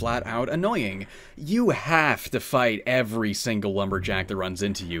just flat out annoying. You have to fight every single lumberjack that runs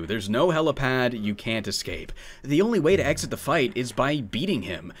into you. There's no helipad, you can't escape. The only way to exit the fight is by beating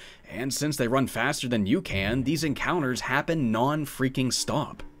him. And since they run faster than you can, these encounters happen non-freaking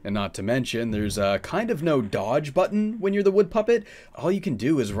stop. And not to mention, there's a kind of no dodge button when you're the wood puppet. All you can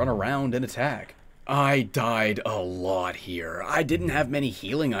do is run around and attack. I died a lot here. I didn't have many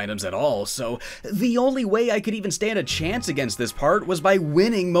healing items at all, so the only way I could even stand a chance against this part was by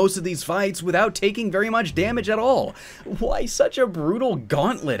winning most of these fights without taking very much damage at all. Why such a brutal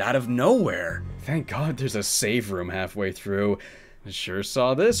gauntlet out of nowhere? Thank God there's a save room halfway through. I sure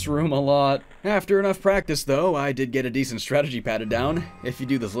saw this room a lot. After enough practice, though, I did get a decent strategy patted down. If you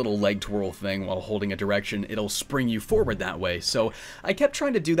do this little leg twirl thing while holding a direction, it'll spring you forward that way, so I kept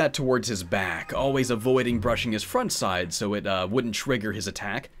trying to do that towards his back, always avoiding brushing his front side so it wouldn't trigger his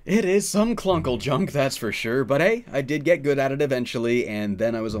attack. It is some clunkle junk, that's for sure, but hey, I did get good at it eventually, and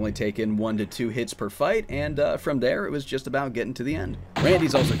then I was only taking 1 to 2 hits per fight, and from there, it was just about getting to the end.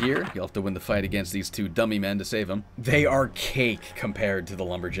 Randy's also here. You'll have to win the fight against these 2 dummy men to save him. They are cake compared to the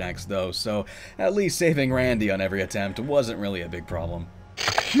lumberjacks though, so at least saving Randy on every attempt wasn't really a big problem.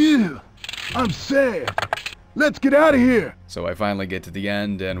 Phew, I'm sad. Let's get out of here. So I finally get to the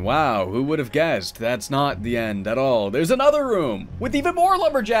end, and wow, who would have guessed? That's not the end at all. There's another room with even more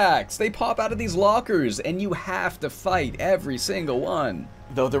lumberjacks. They pop out of these lockers, and you have to fight every single one.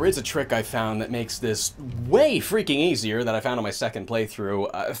 Though there is a trick I found that makes this way freaking easier that I found on my second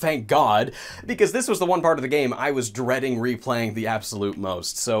playthrough, thank God, because this was the one part of the game I was dreading replaying the absolute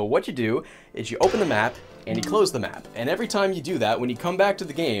most. So what you do is you open the map and you close the map, and every time you do that, when you come back to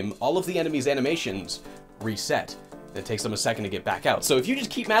the game, all of the enemies' animations reset. It takes them a second to get back out. So if you just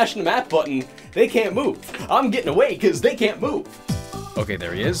keep mashing the map button, they can't move. I'm getting away because they can't move. Okay,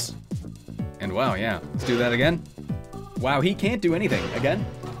 there he is. And wow, yeah, let's do that again. Wow, he can't do anything. Again?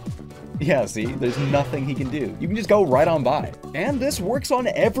 Yeah, see, there's nothing he can do. You can just go right on by. And this works on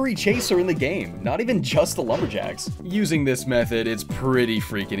every chaser in the game, not even just the lumberjacks. Using this method, it's pretty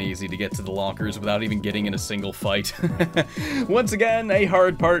freaking easy to get to the lockers without even getting in a single fight. Once again, a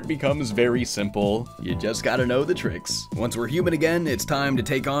hard part becomes very simple. You just gotta know the tricks. Once we're human again, it's time to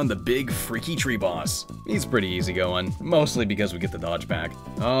take on the big freaky tree boss. He's pretty easy going, mostly because we get the dodge back.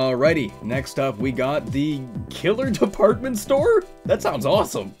 Alrighty, next up we got the killer department store? That sounds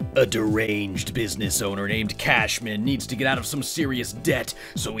awesome. A deranged business owner named Cashman needs to get out of some serious debt,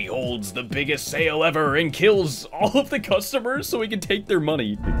 so he holds the biggest sale ever and kills All of the customers so he can take their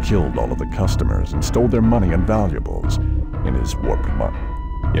money. He killed all of the customers and stole their money and valuables. In his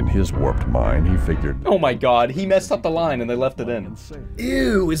warped mind, he figured... Oh my god, he messed up the line and they left it in.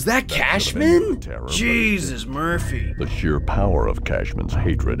 Ew, is that Cashman? Jesus, Murphy. The sheer power of Cashman's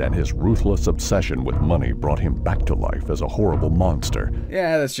hatred and his ruthless obsession with money brought him back to life as a horrible monster.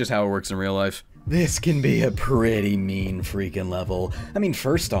 Yeah, that's just how it works in real life. This can be a pretty mean freaking level. I mean,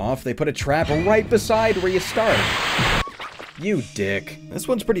 first off, they put a trap right beside where you start. You dick. This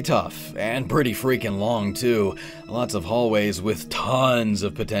one's pretty tough, and pretty freaking long, too. Lots of hallways with tons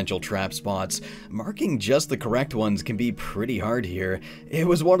of potential trap spots. Marking just the correct ones can be pretty hard here. It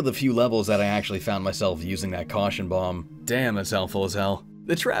was one of the few levels that I actually found myself using that caution bomb. Damn, it's helpful as hell.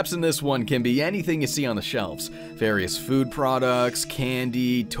 The traps in this one can be anything you see on the shelves. Various food products,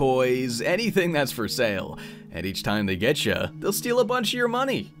 candy, toys, anything that's for sale. And each time they get you, they'll steal a bunch of your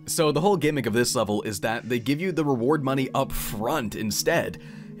money. So the whole gimmick of this level is that they give you the reward money up front instead.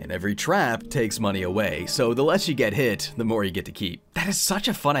 And every trap takes money away, so the less you get hit, the more you get to keep. That is such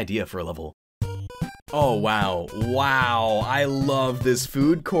a fun idea for a level. Oh wow, wow, I love this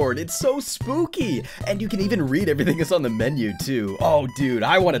food court. It's so spooky. And you can even read everything that's on the menu too. Oh dude,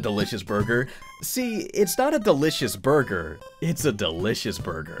 I want a delicious burger. See, it's not a delicious burger, it's a delicious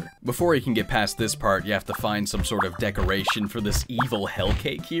burger. Before you can get past this part, you have to find some sort of decoration for this evil hell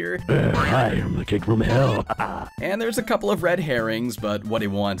cake here. I am the cake from hell. And there's a couple of red herrings, but what he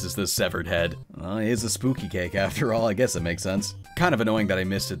wants is this severed head. Well, it is a spooky cake after all, I guess it makes sense. Kind of annoying that I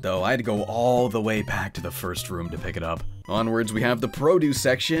missed it though. I had to go all the way back to the first room to pick it up. Onwards, we have the produce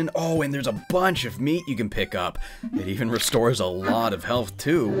section. Oh, and there's a bunch of meat you can pick up. It even restores a lot of health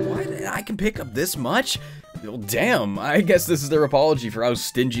too. What? I can pick up this much? Well, damn, I guess this is their apology for how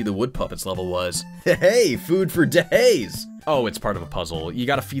stingy the Wood Puppets level was. Hey, food for days! Oh, it's part of a puzzle. You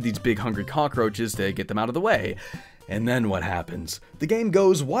gotta feed these big hungry cockroaches to get them out of the way. And then what happens? The game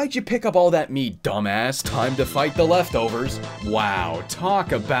goes, why'd you pick up all that meat, dumbass? Time to fight the leftovers. Wow,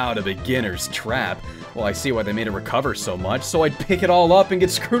 talk about a beginner's trap. Well, I see why they made it recover so much, so I'd pick it all up and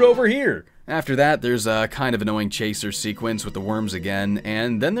get screwed over here. After that, there's a kind of annoying chaser sequence with the worms again,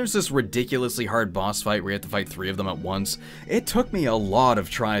 and then there's this ridiculously hard boss fight where you have to fight 3 of them at once. It took me a lot of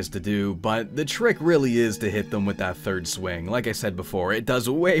tries to do, but the trick really is to hit them with that third swing. Like I said before, it does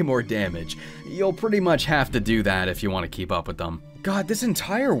way more damage. You'll pretty much have to do that if you want to keep up with them. God, this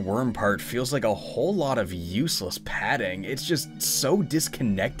entire worm part feels like a whole lot of useless padding. It's just so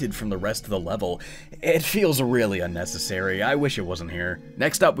disconnected from the rest of the level. It feels really unnecessary. I wish it wasn't here.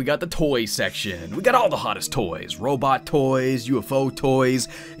 Next up, we got the toy section. We got all the hottest toys. Robot toys, UFO toys,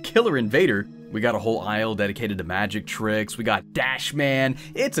 Killer Invader. We got a whole aisle dedicated to magic tricks. We got Dash Man.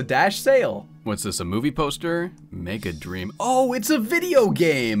 It's a Dash sale. What's this, a movie poster? Make a dream. Oh, it's a video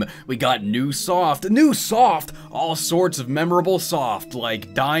game! We got new soft, all sorts of memorable soft,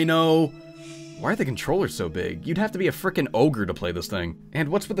 like Dino. Why are the controllers so big? You'd have to be a frickin' ogre to play this thing. And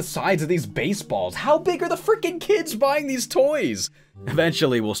what's with the sides of these baseballs? How big are the frickin' kids buying these toys?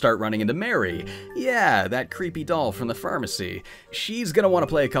 Eventually, we'll start running into Mary. Yeah, that creepy doll from the pharmacy. She's gonna want to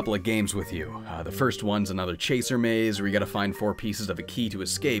play a couple of games with you. The first one's another chaser maze where you gotta find 4 pieces of a key to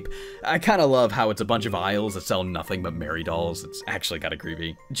escape. I kinda love how it's a bunch of aisles that sell nothing but Mary dolls. It's actually kinda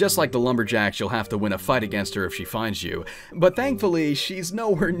creepy. Just like the lumberjacks, you'll have to win a fight against her if she finds you. But thankfully, she's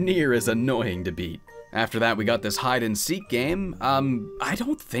nowhere near as annoying to beat. After that, we got this hide-and-seek game. I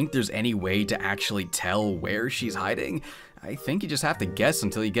don't think there's any way to actually tell where she's hiding. I think you just have to guess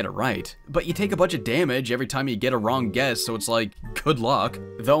until you get it right. But you take a bunch of damage every time you get a wrong guess, so it's like, good luck.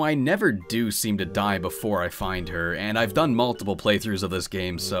 Though I never do seem to die before I find her, and I've done multiple playthroughs of this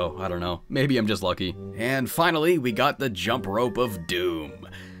game, so I don't know. Maybe I'm just lucky. And finally, we got the jump rope of doom.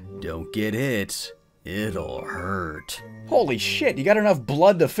 Don't get hit. It'll hurt. Holy shit, you got enough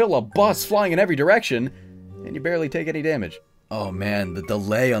blood to fill a bus flying in every direction, and you barely take any damage. Oh man, the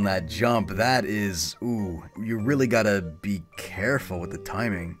delay on that jump, that is, ooh, you really gotta be careful with the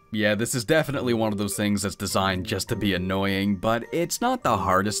timing. Yeah, this is definitely one of those things that's designed just to be annoying, but it's not the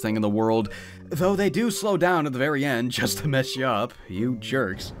hardest thing in the world, though they do slow down at the very end just to mess you up, you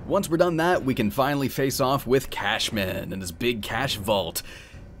jerks. Once we're done that, we can finally face off with Cashman and his big cash vault.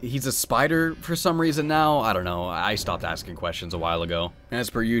 He's a spider for some reason now. I don't know. I stopped asking questions a while ago. As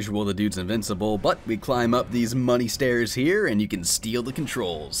per usual, the dude's invincible, but we climb up these money stairs here and you can steal the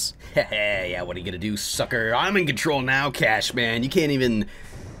controls. Hey, yeah, what are you gonna do, sucker? I'm in control now, Cashman. You can't even...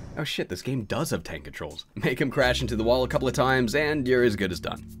 Oh shit, this game does have tank controls. Make him crash into the wall a couple of times and you're as good as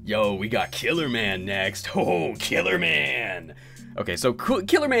done. Yo, we got Killer Man next. Oh, Killer Man! Okay, so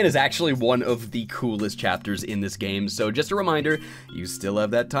Killer Man is actually one of the coolest chapters in this game, so just a reminder, you still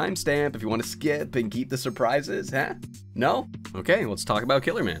have that timestamp if you want to skip and keep the surprises, huh? No? Okay, let's talk about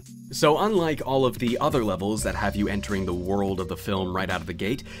Killer Man. So unlike all of the other levels that have you entering the world of the film right out of the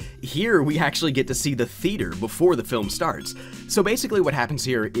gate, here we actually get to see the theater before the film starts. So basically what happens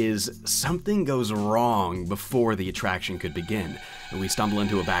here is something goes wrong before the attraction could begin. We stumble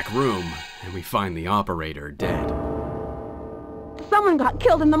into a back room, and we find the operator dead. Someone got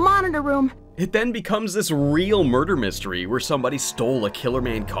killed in the monitor room. It then becomes this real murder mystery where somebody stole a Killer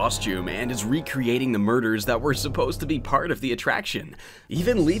Man costume and is recreating the murders that were supposed to be part of the attraction,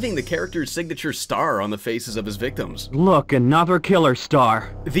 even leaving the character's signature star on the faces of his victims. Look, another killer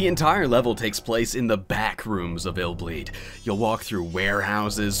star. The entire level takes place in the back rooms of Illbleed. You'll walk through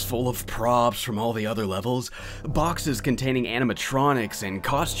warehouses full of props from all the other levels, boxes containing animatronics and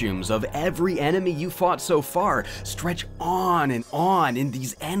costumes of every enemy you fought so far stretch on and on in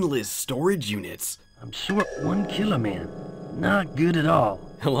these endless storage units. I'm short one Killer Man. Not good at all.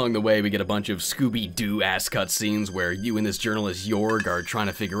 Along the way, we get a bunch of Scooby-Doo-ass cutscenes where you and this journalist Jorg are trying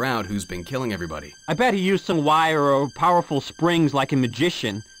to figure out who's been killing everybody. I bet he used some wire or powerful springs like a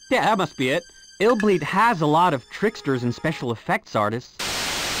magician. Yeah, that must be it. Illbleed has a lot of tricksters and special effects artists.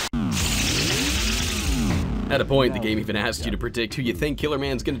 At a point, the game even asks you to predict who you think Killer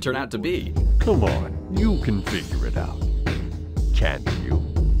Man's gonna turn out to be. Come on, you can figure it out. Can't you?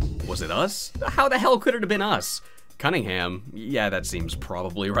 Was it us? How the hell could it have been us? Cunningham? Yeah, that seems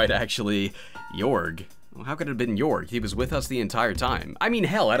probably right, actually. Jorg? Well, how could it have been Jorg? He was with us the entire time. I mean,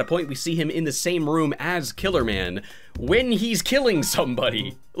 hell, at a point we see him in the same room as Killer Man when he's killing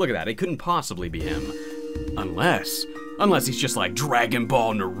somebody. Look at that, it couldn't possibly be him. Unless he's just like Dragon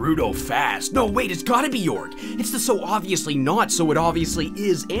Ball Naruto fast. No, wait, it's gotta be Jorg. It's the so obviously not, so it obviously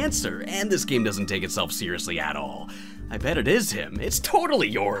is answer, and this game doesn't take itself seriously at all. I bet it is him. It's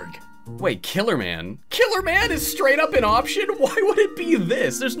totally Jorg. Wait, Killer Man? Killer Man is straight up an option? Why would it be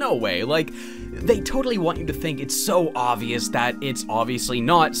this? There's no way. Like, they totally want you to think it's so obvious that it's obviously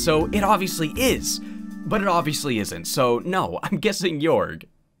not, so it obviously is. But it obviously isn't, so no, I'm guessing Jorg.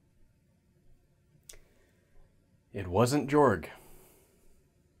 It wasn't Jorg.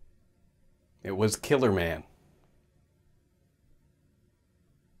 It was Killer Man.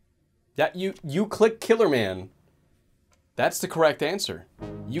 Yeah, you click Killer Man. That's the correct answer.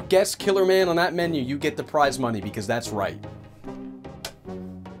 You guess Killer Man on that menu, you get the prize money because that's right.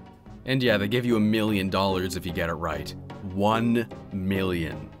 And yeah, they give you $1 million if you get it right. 1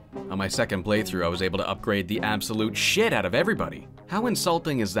 million. On my second playthrough, I was able to upgrade the absolute shit out of everybody. How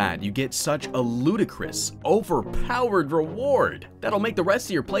insulting is that? You get such a ludicrous, overpowered reward that'll make the rest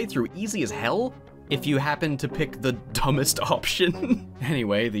of your playthrough easy as hell if you happen to pick the dumbest option.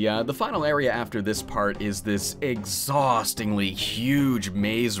 Anyway, the final area after this part is this exhaustingly huge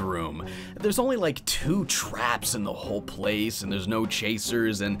maze room. There's only like 2 traps in the whole place, and there's no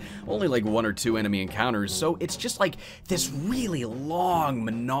chasers, and only like 1 or 2 enemy encounters, so it's just like this really long,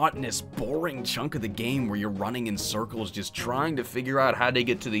 monotonous, boring chunk of the game where you're running in circles just trying to figure out how to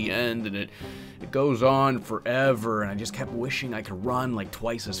get to the end, and it goes on forever, and I just kept wishing I could run like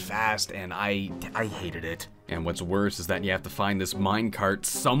twice as fast, and I hated it. And what's worse is that you have to find this minecart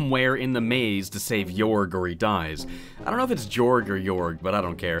somewhere in the maze to save Jorg or he dies. I don't know if it's Jorg or Jorg, but I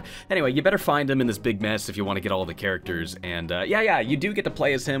don't care. Anyway, you better find him in this big mess if you want to get all the characters. And yeah, you do get to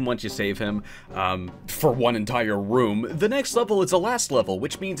play as him once you save him for one entire room. The next level is the last level,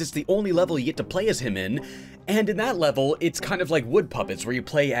 which means it's the only level you get to play as him in. And in that level, it's kind of like Wood Puppets, where you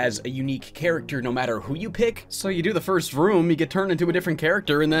play as a unique character no matter who you pick. So you do the first room, you get turned into a different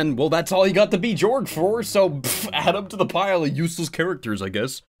character, and then, well, that's all you got to be Jorg for, so add up to the pile of useless characters, I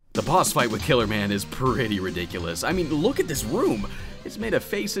guess. The boss fight with Killer Man is pretty ridiculous. I mean, look at this room. It's made of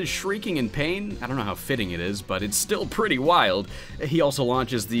faces shrieking in pain. I don't know how fitting it is, but it's still pretty wild. He also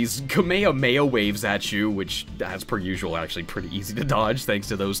launches these Kamehameha waves at you, which, as per usual, actually pretty easy to dodge thanks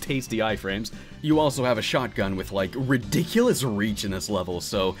to those tasty iframes. You also have a shotgun with, like, ridiculous reach in this level,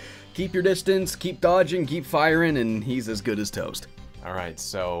 so keep your distance, keep dodging, keep firing, and he's as good as toast. Alright,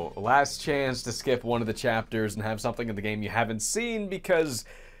 so last chance to skip one of the chapters and have something in the game you haven't seen, because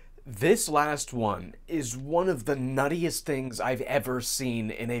this last one is one of the nuttiest things I've ever seen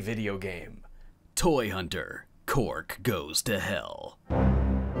in a video game. ToyHunter, Cork goes to hell.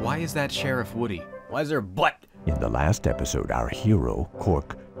 Why is that Sheriff Woody? Why is there a butt? In the last episode, our hero,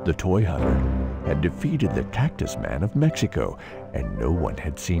 Cork, the toy hunter, had defeated the Cactus Man of Mexico, and no one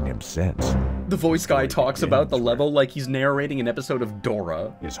had seen him since. The voice guy talks about the level like he's narrating an episode of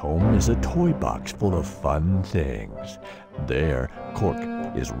Dora. His home is a toy box full of fun things. There, Cork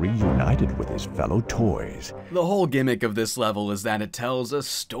is reunited with his fellow toys. The whole gimmick of this level is that it tells a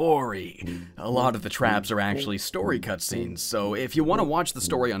story. A lot of the traps are actually story cutscenes, so if you want to watch the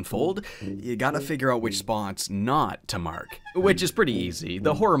story unfold, you gotta figure out which spots not to mark. Which is pretty easy.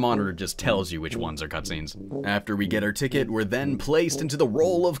 The horror monitor just tells you which ones are cutscenes. After we get our ticket, we're then placed into the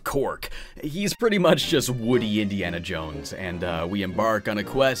role of Cork. He's pretty much just Woody Indiana Jones, and we embark on a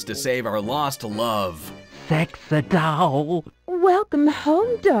quest to save our lost love. Sexy doll. Welcome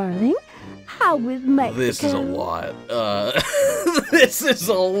home, darling. How was Mexico? This is a lot. This is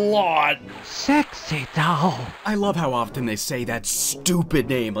a lot. Sexy doll. I love how often they say that stupid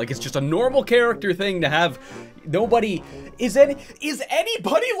name, like it's just a normal character thing to have. Nobody is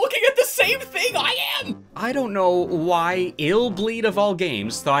anybody looking at the same thing I am? I don't know why Illbleed of all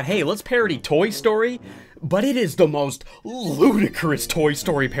games thought, hey, let's parody Toy Story. But it is the most ludicrous Toy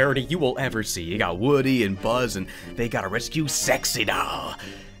Story parody you will ever see. You got Woody and Buzz, and they gotta rescue Sexy Doll.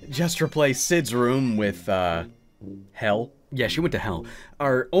 Just replace Sid's room with, hell. Yeah, she went to hell.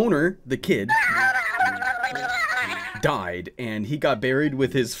 Our owner, the kid, died, and he got buried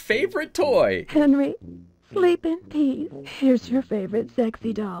with his favorite toy. Henry, sleep in peace. Here's your favorite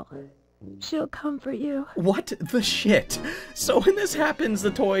sexy doll. She'll comfort you. What the shit? So when this happens, the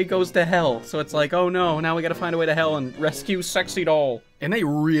toy goes to hell. So it's like, oh no, now we gotta find a way to hell and rescue Sexy Doll. And they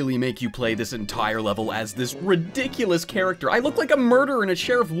really make you play this entire level as this ridiculous character. I look like a murderer in a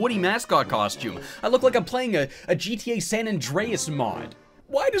Sheriff Woody mascot costume. I look like I'm playing a GTA San Andreas mod.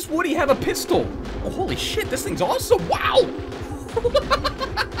 Why does Woody have a pistol? Oh, holy shit, this thing's awesome, wow!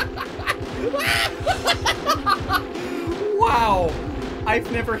 Wow!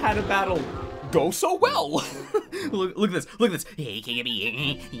 I've never had a battle go so well. Look at this, look at this. He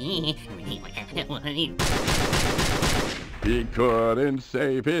couldn't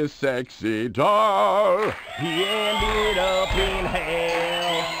save his sexy doll. He ended up in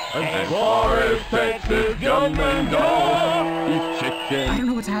hell. And for his sexy gunman doll, he's chicken. I don't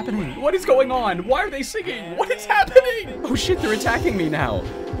know what's happening. What is going on? Why are they singing? What is happening? Oh shit, they're attacking me now.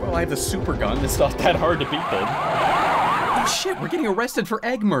 Well, I have the super gun. It's not that hard to beat them. Oh shit, we're getting arrested for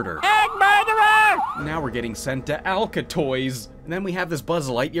egg murder. Egg murderer! Now we're getting sent to Alcatoys. And then we have this Buzz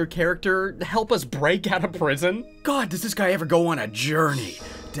Lightyear character help us break out of prison. God, does this guy ever go on a journey?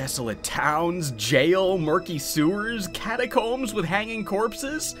 Desolate towns, jail, murky sewers, catacombs with hanging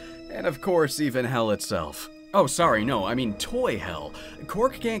corpses, and of course even hell itself. Oh, sorry, no, I mean toy hell.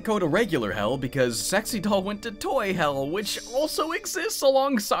 Cork can't go to regular hell because Sexy Doll went to toy hell, which also exists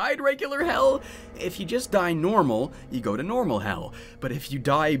alongside regular hell. If you just die normal, you go to normal hell. But if you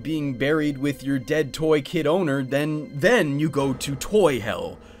die being buried with your dead toy kid owner, then you go to toy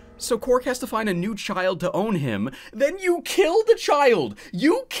hell. So Cork has to find a new child to own him, then you kill the child!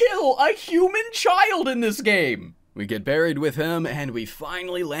 You kill a human child in this game! We get buried with him, and we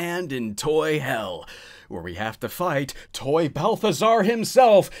finally land in toy hell, where we have to fight Toy Balthazar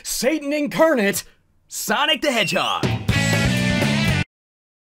himself, Satan incarnate, Sonic the Hedgehog.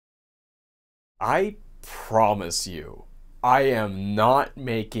 I promise you, I am not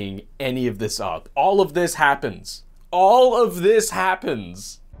making any of this up. All of this happens. All of this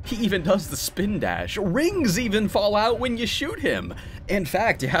happens. He even does the spin dash. Rings even fall out when you shoot him. In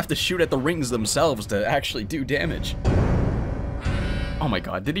fact, you have to shoot at the rings themselves to actually do damage. Oh my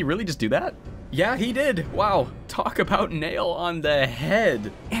god, did he really just do that? Yeah, he did. Wow, talk about nail on the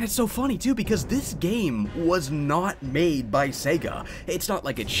head. And it's so funny too, because this game was not made by Sega. It's not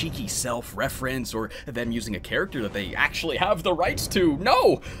like a cheeky self-reference or them using a character that they actually have the rights to.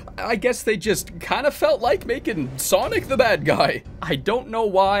 No, I guess they just kind of felt like making Sonic the bad guy. I don't know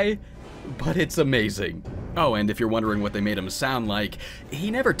why, but it's amazing. Oh, and if you're wondering what they made him sound like, he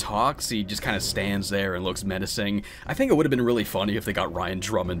never talks, he just kind of stands there and looks menacing. I think it would have been really funny if they got Ryan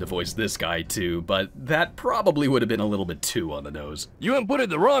Drummond to voice this guy too, but that probably would have been a little bit too on the nose. You inputted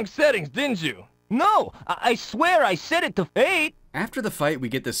the wrong settings, didn't you? No, I swear I set it to 8. After the fight, we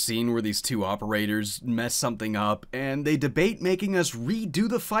get this scene where these two operators mess something up, and they debate making us redo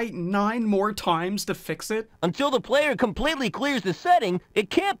the fight 9 more times to fix it. Until the player completely clears the setting, it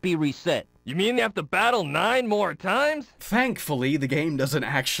can't be reset. You mean you have to battle 9 more times? Thankfully, the game doesn't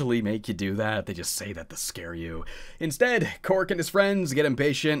actually make you do that, they just say that to scare you. Instead, Cork and his friends get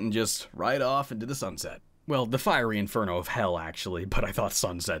impatient and just ride off into the sunset. Well, the fiery inferno of hell, actually, but I thought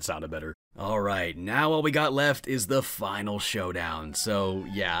sunset sounded better. Alright, now all we got left is the final showdown. So,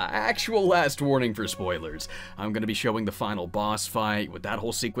 yeah, actual last warning for spoilers. I'm gonna be showing the final boss fight, what that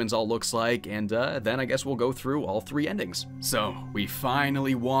whole sequence all looks like, and then I guess we'll go through all 3 endings. So, we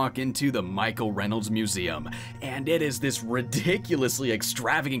finally walk into the Michael Reynolds Museum, and it is this ridiculously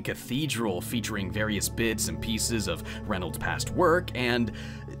extravagant cathedral featuring various bits and pieces of Reynolds' past work, and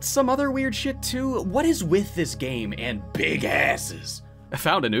some other weird shit too. What is with this game and big asses? I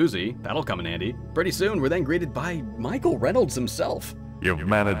found an Uzi, that'll come in handy. Pretty soon, we're then greeted by Michael Reynolds himself. You've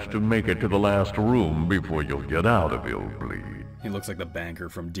managed to make it to the last room before you'll get out of Illbleed. He looks like the banker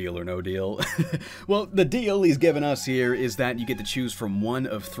from Deal or No Deal. Well, the deal he's given us here is that you get to choose from one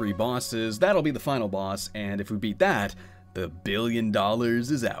of 3 bosses. That'll be the final boss, and if we beat that, the $1 billion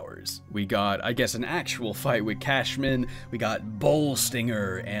is ours. We got, I guess, an actual fight with Cashman, we got Bull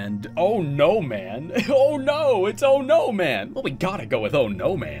Stinger, and Oh No Man. Oh no, it's Oh No Man. Well, we gotta go with Oh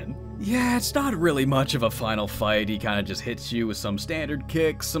No Man. Yeah, it's not really much of a final fight. He kind of just hits you with some standard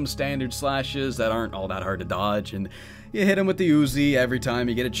kicks, some standard slashes that aren't all that hard to dodge, and you hit him with the Uzi every time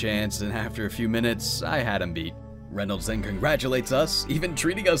you get a chance, and after a few minutes, I had him beat. Reynolds then congratulates us, even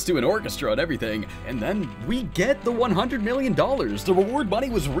treating us to an orchestra and everything, and then we get the $100 million. The reward money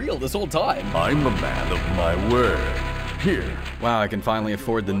was real this whole time. I'm a man of my word. Here. Wow, I can finally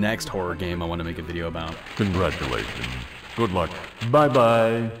afford the next horror game I want to make a video about. Congratulations. Good luck.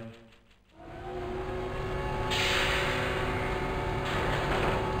 Bye-bye.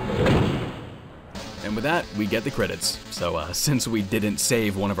 And with that, we get the credits. So, since we didn't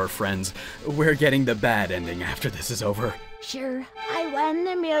save one of our friends, we're getting the bad ending after this is over. Sure, I won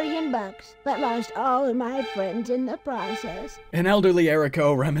 $1 million, but lost all of my friends in the process. An elderly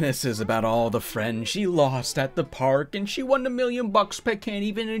Eriko reminisces about all the friends she lost at the park, and she won $1 million but can't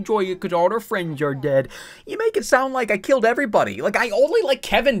even enjoy it because all her friends are dead. You make it sound like I killed everybody. Like I only let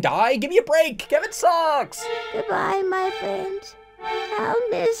Kevin die? Give me a break. Kevin sucks. Goodbye, my friends. I'll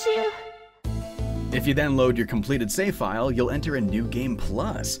miss you. If you then load your completed save file, you'll enter a new game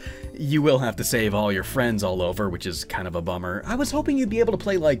plus. You will have to save all your friends all over, which is kind of a bummer. I was hoping you'd be able to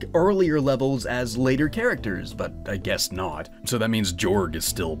play like earlier levels as later characters, but I guess not. So that means Jorg is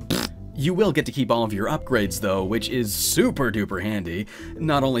still You will get to keep all of your upgrades though, which is super duper handy.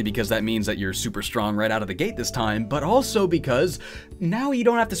 Not only because that means that you're super strong right out of the gate this time, but also because now you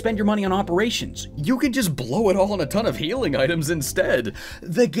don't have to spend your money on operations. You can just blow it all on a ton of healing items instead.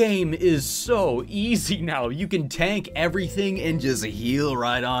 The game is so easy now. You can tank everything and just heal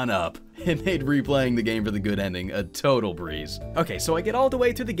right on up. It made replaying the game for the good ending a total breeze. Okay, so I get all the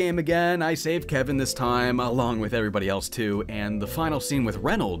way through the game again, I save Kevin this time, along with everybody else too, and the final scene with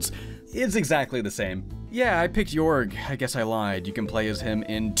Reynolds is exactly the same. Yeah, I picked Jorg. I guess I lied. You can play as him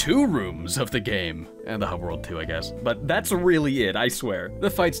in 2 rooms of the game. And the HUBWORLD too, I guess. But that's really it, I swear. The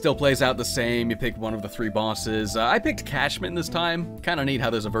fight still plays out the same. You pick one of the 3 bosses. I picked Cashman this time. Kinda neat how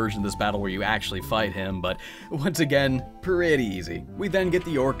there's a version of this battle where you actually fight him, but once again, pretty easy. We then get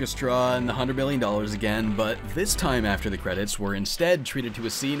the orchestra and the $100 million again, but this time after the credits, we're instead treated to a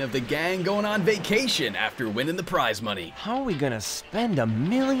scene of the gang going on vacation after winning the prize money. How are we gonna spend $1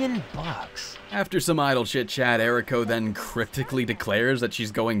 million? After some idle chit-chat, Eriko then cryptically declares that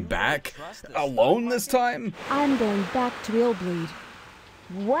she's going back. Alone this time? I'm going back to Illbleed.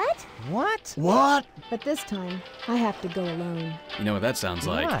 What? What? What? But this time, I have to go alone. You know what that sounds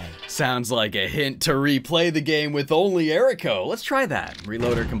like? Why? Sounds like a hint to replay the game with only Eriko. Let's try that.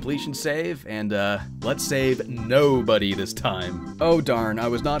 Reload our completion save, and let's save nobody this time. Oh darn, I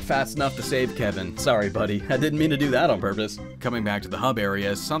was not fast enough to save Kevin. Sorry, buddy. I didn't mean to do that on purpose. Coming back to the hub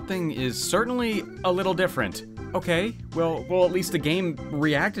area, something is certainly a little different. Okay, well, at least the game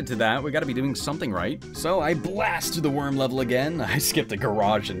reacted to that. We gotta be doing something right. So I blast through the worm level again. I skipped the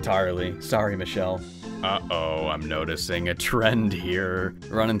garage entirely. Sorry, Michelle. Uh-oh, I'm noticing a trend here.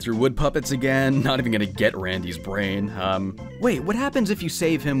 Running through wood puppets again, not even gonna get Randy's brain. Wait, what happens if you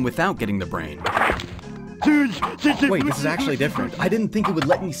save him without getting the brain? Wait, this is actually different. I didn't think it would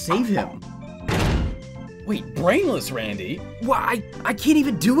let me save him. Wait, brainless Randy? Why? I can't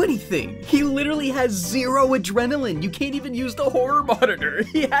even do anything. He literally has 0 adrenaline. You can't even use the horror monitor.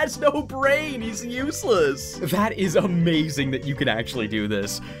 He has no brain. He's useless. That is amazing that you can actually do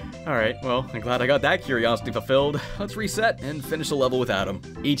this. All right, well, I'm glad I got that curiosity fulfilled. Let's reset and finish the level without him.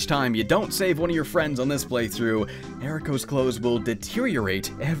 Each time you don't save one of your friends on this playthrough, Eriko's clothes will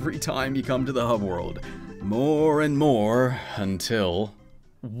deteriorate every time you come to the hub world. More and more until...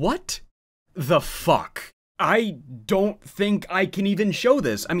 What the fuck? I don't think I can even show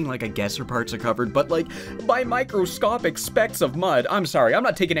this. I mean, like, I guess her parts are covered, but, like, by microscopic specks of mud. I'm sorry, I'm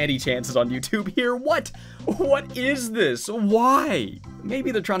not taking any chances on YouTube here. What is this? Why? Maybe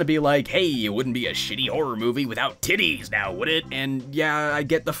they're trying to be like, hey, it wouldn't be a shitty horror movie without titties now, would it? And yeah, I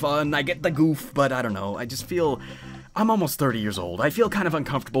get the fun, I get the goof, but I don't know. I just feel... I'm almost 30 years old. I feel kind of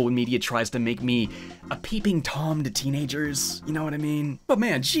uncomfortable when media tries to make me a peeping Tom to teenagers. You know what I mean? But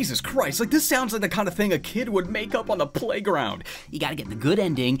man, Jesus Christ, like this sounds like the kind of thing a kid would make up on the playground. You gotta get the good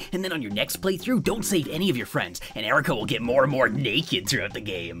ending, and then on your next playthrough, don't save any of your friends, and Eriko will get more and more naked throughout the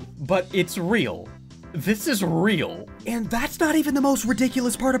game. But it's real. This is real. And that's not even the most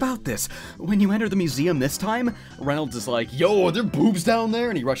ridiculous part about this. When you enter the museum this time, Reynolds is like, yo, are there boobs down there?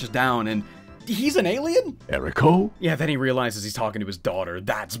 And he rushes down and... He's an alien? Eriko? Yeah, then he realizes he's talking to his daughter.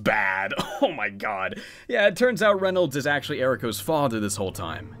 That's bad. Oh my god. Yeah, it turns out Reynolds is actually Eriko's father this whole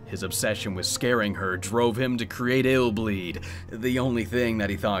time. His obsession with scaring her drove him to create Illbleed, the only thing that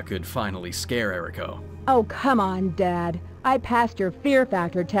he thought could finally scare Eriko. Oh, come on, Dad. I passed your fear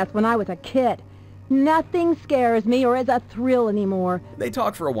factor test when I was a kid. Nothing scares me or is a thrill anymore. They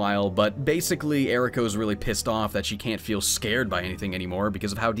talk for a while, but basically Eriko's really pissed off that she can't feel scared by anything anymore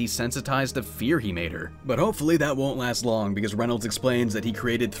because of how desensitized to fear he made her. But hopefully that won't last long because Reynolds explains that he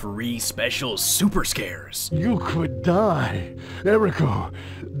created 3 special super scares. You could die. Eriko,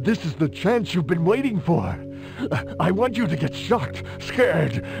 this is the chance you've been waiting for. I want you to get shocked,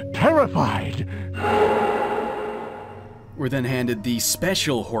 scared, terrified. We're then handed the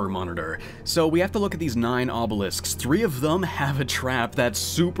special horror monitor. So we have to look at these 9 obelisks. 3 of them have a trap that's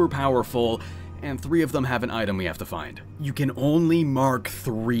super powerful, and 3 of them have an item we have to find. You can only mark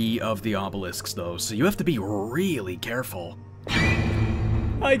 3 of the obelisks though, so you have to be really careful.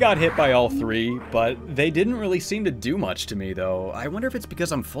 I got hit by all 3, but they didn't really seem to do much to me though. I wonder if it's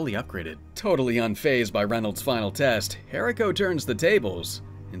because I'm fully upgraded. Totally unfazed by Reynolds' final test, Eriko turns the tables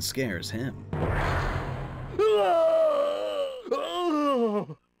and scares him.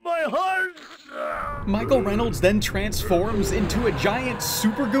 My heart! Michael Reynolds then transforms into a giant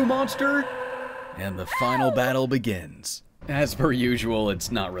super goo monster, and the final battle begins. As per usual,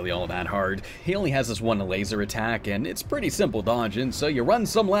 it's not really all that hard. He only has this one laser attack, and it's pretty simple dodging, so you run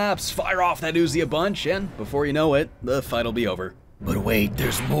some laps, fire off that Uzi a bunch, and before you know it, the fight'll be over. But wait,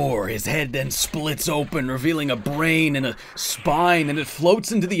 there's more. His head then splits open, revealing a brain and a spine, and it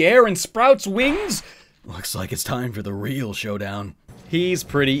floats into the air and sprouts wings? Looks like it's time for the real showdown. He's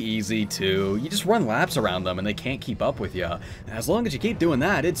pretty easy too. You just run laps around them and they can't keep up with you. As long as you keep doing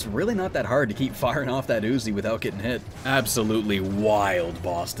that, it's really not that hard to keep firing off that Uzi without getting hit. Absolutely wild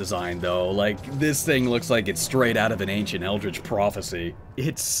boss design though. Like, this thing looks like it's straight out of an ancient eldritch prophecy.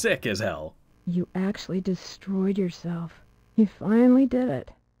 It's sick as hell. You actually destroyed yourself. You finally did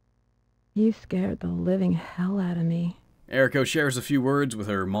it. You scared the living hell out of me. Eriko shares a few words with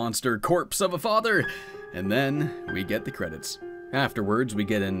her monster corpse of a father, and then we get the credits. Afterwards, we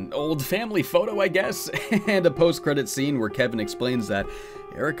get an old family photo, I guess, and a post-credit scene where Kevin explains that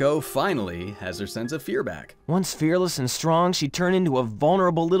Eriko finally has her sense of fear back. Once fearless and strong, she turned into a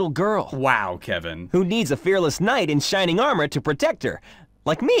vulnerable little girl. Wow, Kevin. Who needs a fearless knight in shining armor to protect her.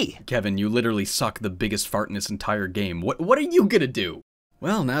 Like me. Kevin, you literally suck the biggest fart in this entire game. What are you gonna do?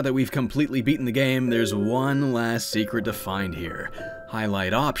 Well, now that we've completely beaten the game, there's one last secret to find here.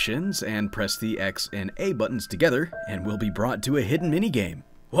 Highlight options and press the X and A buttons together, and we'll be brought to a hidden minigame.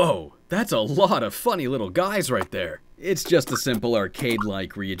 Whoa, that's a lot of funny little guys right there. It's just a simple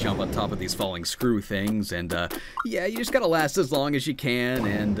arcade-like where you jump on top of these falling screw things, and yeah, you just gotta last as long as you can,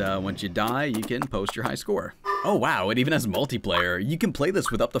 and once you die, you can post your high score. Oh wow, it even has multiplayer. You can play this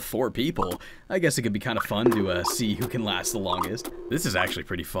with up to 4 people. I guess it could be kind of fun to see who can last the longest. This is actually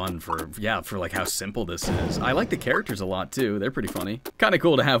pretty fun for like how simple this is. I like the characters a lot too, they're pretty funny. Kind of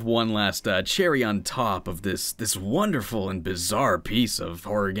cool to have one last cherry on top of this wonderful and bizarre piece of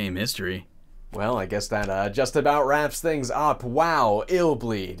horror game history. Well, I guess that just about wraps things up. Wow,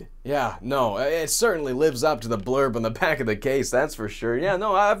 Illbleed. Yeah, no, it certainly lives up to the blurb on the back of the case, that's for sure. Yeah,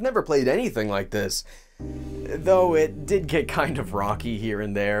 no, I've never played anything like this. Though it did get kind of rocky here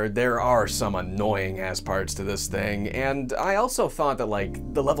and there. There are some annoying ass parts to this thing, and I also thought that,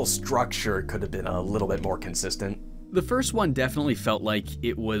 like, the level structure could have been a little bit more consistent. The first one definitely felt like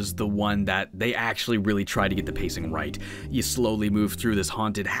it was the one that they actually really tried to get the pacing right. You slowly move through this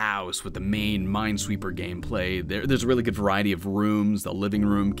haunted house with the main Minesweeper gameplay. There's a really good variety of rooms, the living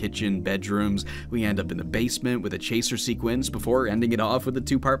room, kitchen, bedrooms. We end up in the basement with a chaser sequence before ending it off with a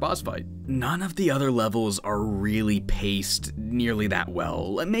 2-part boss fight. None of the other levels are really paced nearly that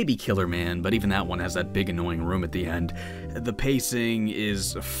well. Maybe Killer Man, but even that one has that big annoying room at the end. The pacing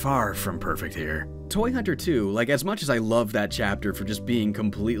is far from perfect here. ToyHunter 2, like, as much as I love that chapter for just being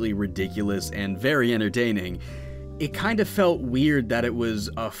completely ridiculous and very entertaining, it kind of felt weird that it was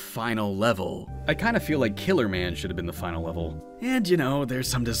a final level. I kind of feel like Killer Man should have been the final level. And you know, there's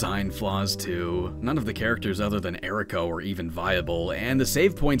some design flaws too. None of the characters other than Eriko are even viable, and the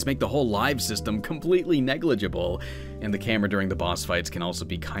save points make the whole live system completely negligible. And the camera during the boss fights can also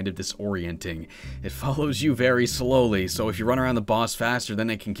be kind of disorienting. It follows you very slowly, so if you run around the boss faster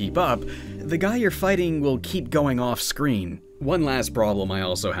than it can keep up, the guy you're fighting will keep going off screen. One last problem I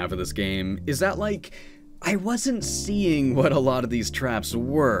also have with this game is that, like, I wasn't seeing what a lot of these traps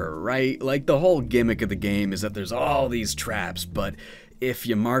were, right? Like, the whole gimmick of the game is that there's all these traps, but if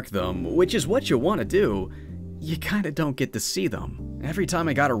you mark them, which is what you want to do, you kind of don't get to see them. Every time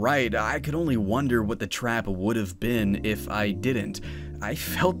I got it right, I could only wonder what the trap would have been if I didn't. I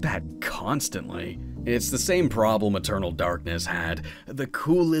felt that constantly. It's the same problem Eternal Darkness had. The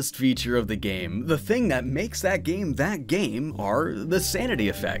coolest feature of the game, the thing that makes that game, are the sanity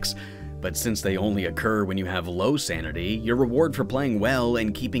effects. But since they only occur when you have low sanity, your reward for playing well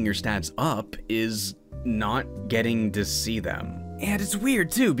and keeping your stats up is not getting to see them. And it's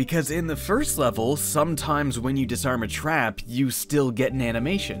weird too, because in the first level, sometimes when you disarm a trap, you still get an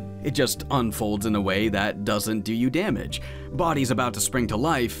animation. It just unfolds in a way that doesn't do you damage. Bodies about to spring to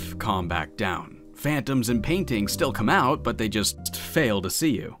life calm back down. Phantoms and paintings still come out, but they just fail to see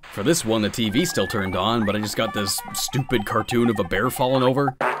you. For this one, the TV's still turned on, but I just got this stupid cartoon of a bear falling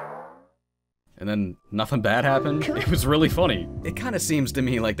over. And then nothing bad happened. It was really funny. It kind of seems to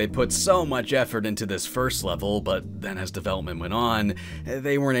me like they put so much effort into this first level, but then as development went on,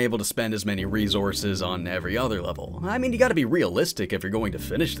 they weren't able to spend as many resources on every other level. I mean, you gotta be realistic if you're going to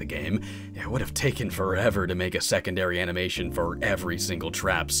finish the game. It would have taken forever to make a secondary animation for every single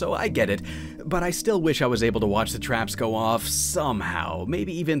trap, so I get it, but I still wish I was able to watch the traps go off somehow,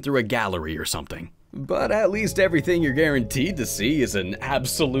 maybe even through a gallery or something. But at least everything you're guaranteed to see is an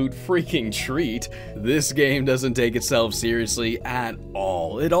absolute freaking treat. This game doesn't take itself seriously at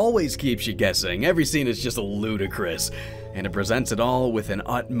all. It always keeps you guessing. Every scene is just ludicrous. And it presents it all with an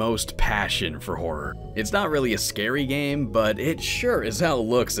utmost passion for horror. It's not really a scary game, but it sure as hell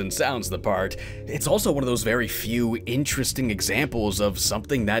looks and sounds the part. It's also one of those very few interesting examples of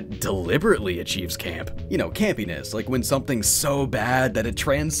something that deliberately achieves camp. You know, campiness, like when something's so bad that it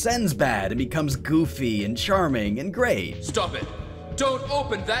transcends bad and becomes goofy and charming and great. Stop it! Don't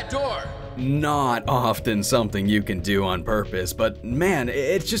open that door! Not often something you can do on purpose, but man,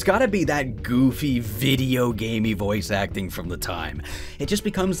 it's just gotta be that goofy, video gamey voice acting from the time. It just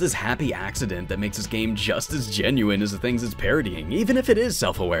becomes this happy accident that makes this game just as genuine as the things it's parodying, even if it is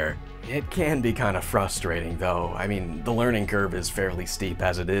self-aware. It can be kind of frustrating though. I mean, the learning curve is fairly steep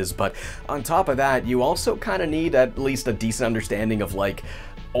as it is, but on top of that, you also kind of need at least a decent understanding of, like,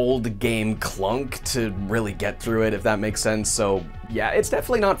 old game clunk to really get through it, if that makes sense. So yeah, it's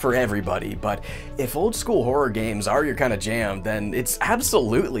definitely not for everybody, but if old school horror games are your kind of jam, then it's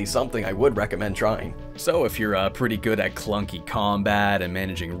absolutely something I would recommend trying. So if you're pretty good at clunky combat and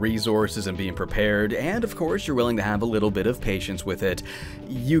managing resources and being prepared, and of course you're willing to have a little bit of patience with it,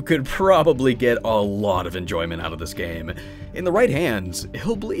 you could probably get a lot of enjoyment out of this game. In the right hands,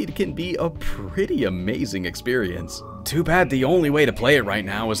 Illbleed can be a pretty amazing experience. Too bad the only way to play it right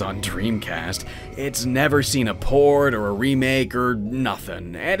now is on Dreamcast. It's never seen a port or a remake or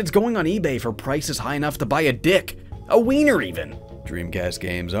nothing, and it's going on eBay for prices high enough to buy a dick. A wiener even. Dreamcast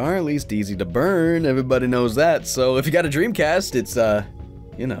games are at least easy to burn, everybody knows that, so if you got a Dreamcast, it's,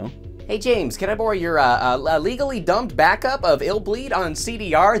 you know. Hey James, can I borrow your legally dumped backup of Illbleed on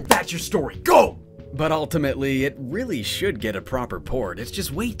CDR? That's your story, go! But ultimately, it really should get a proper port. It's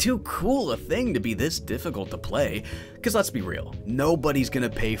just way too cool a thing to be this difficult to play. Cause let's be real, nobody's gonna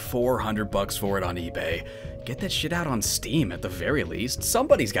pay $400 for it on eBay. Get that shit out on Steam at the very least.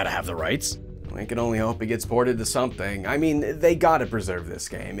 Somebody's gotta have the rights. I can only hope it gets ported to something. I mean, they gotta preserve this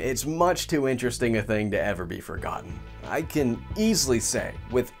game. It's much too interesting a thing to ever be forgotten. I can easily say,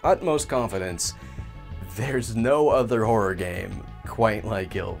 with utmost confidence, there's no other horror game quite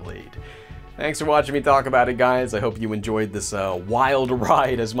like Illbleed. Thanks for watching me talk about it, guys. I hope you enjoyed this wild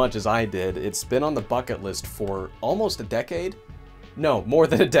ride as much as I did. It's been on the bucket list for almost a decade. No, more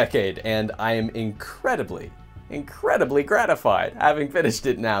than a decade, and I am incredibly gratified having finished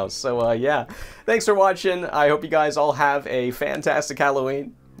it now. So yeah, thanks for watching. I hope you guys all have a fantastic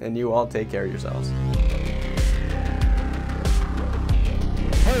Halloween, and you all take care of yourselves.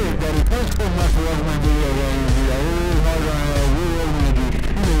 Hey everybody, thanks so much for watching my video games. I really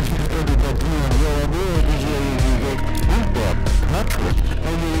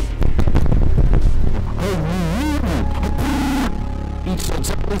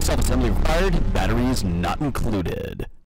Each self-assembly required, batteries not included.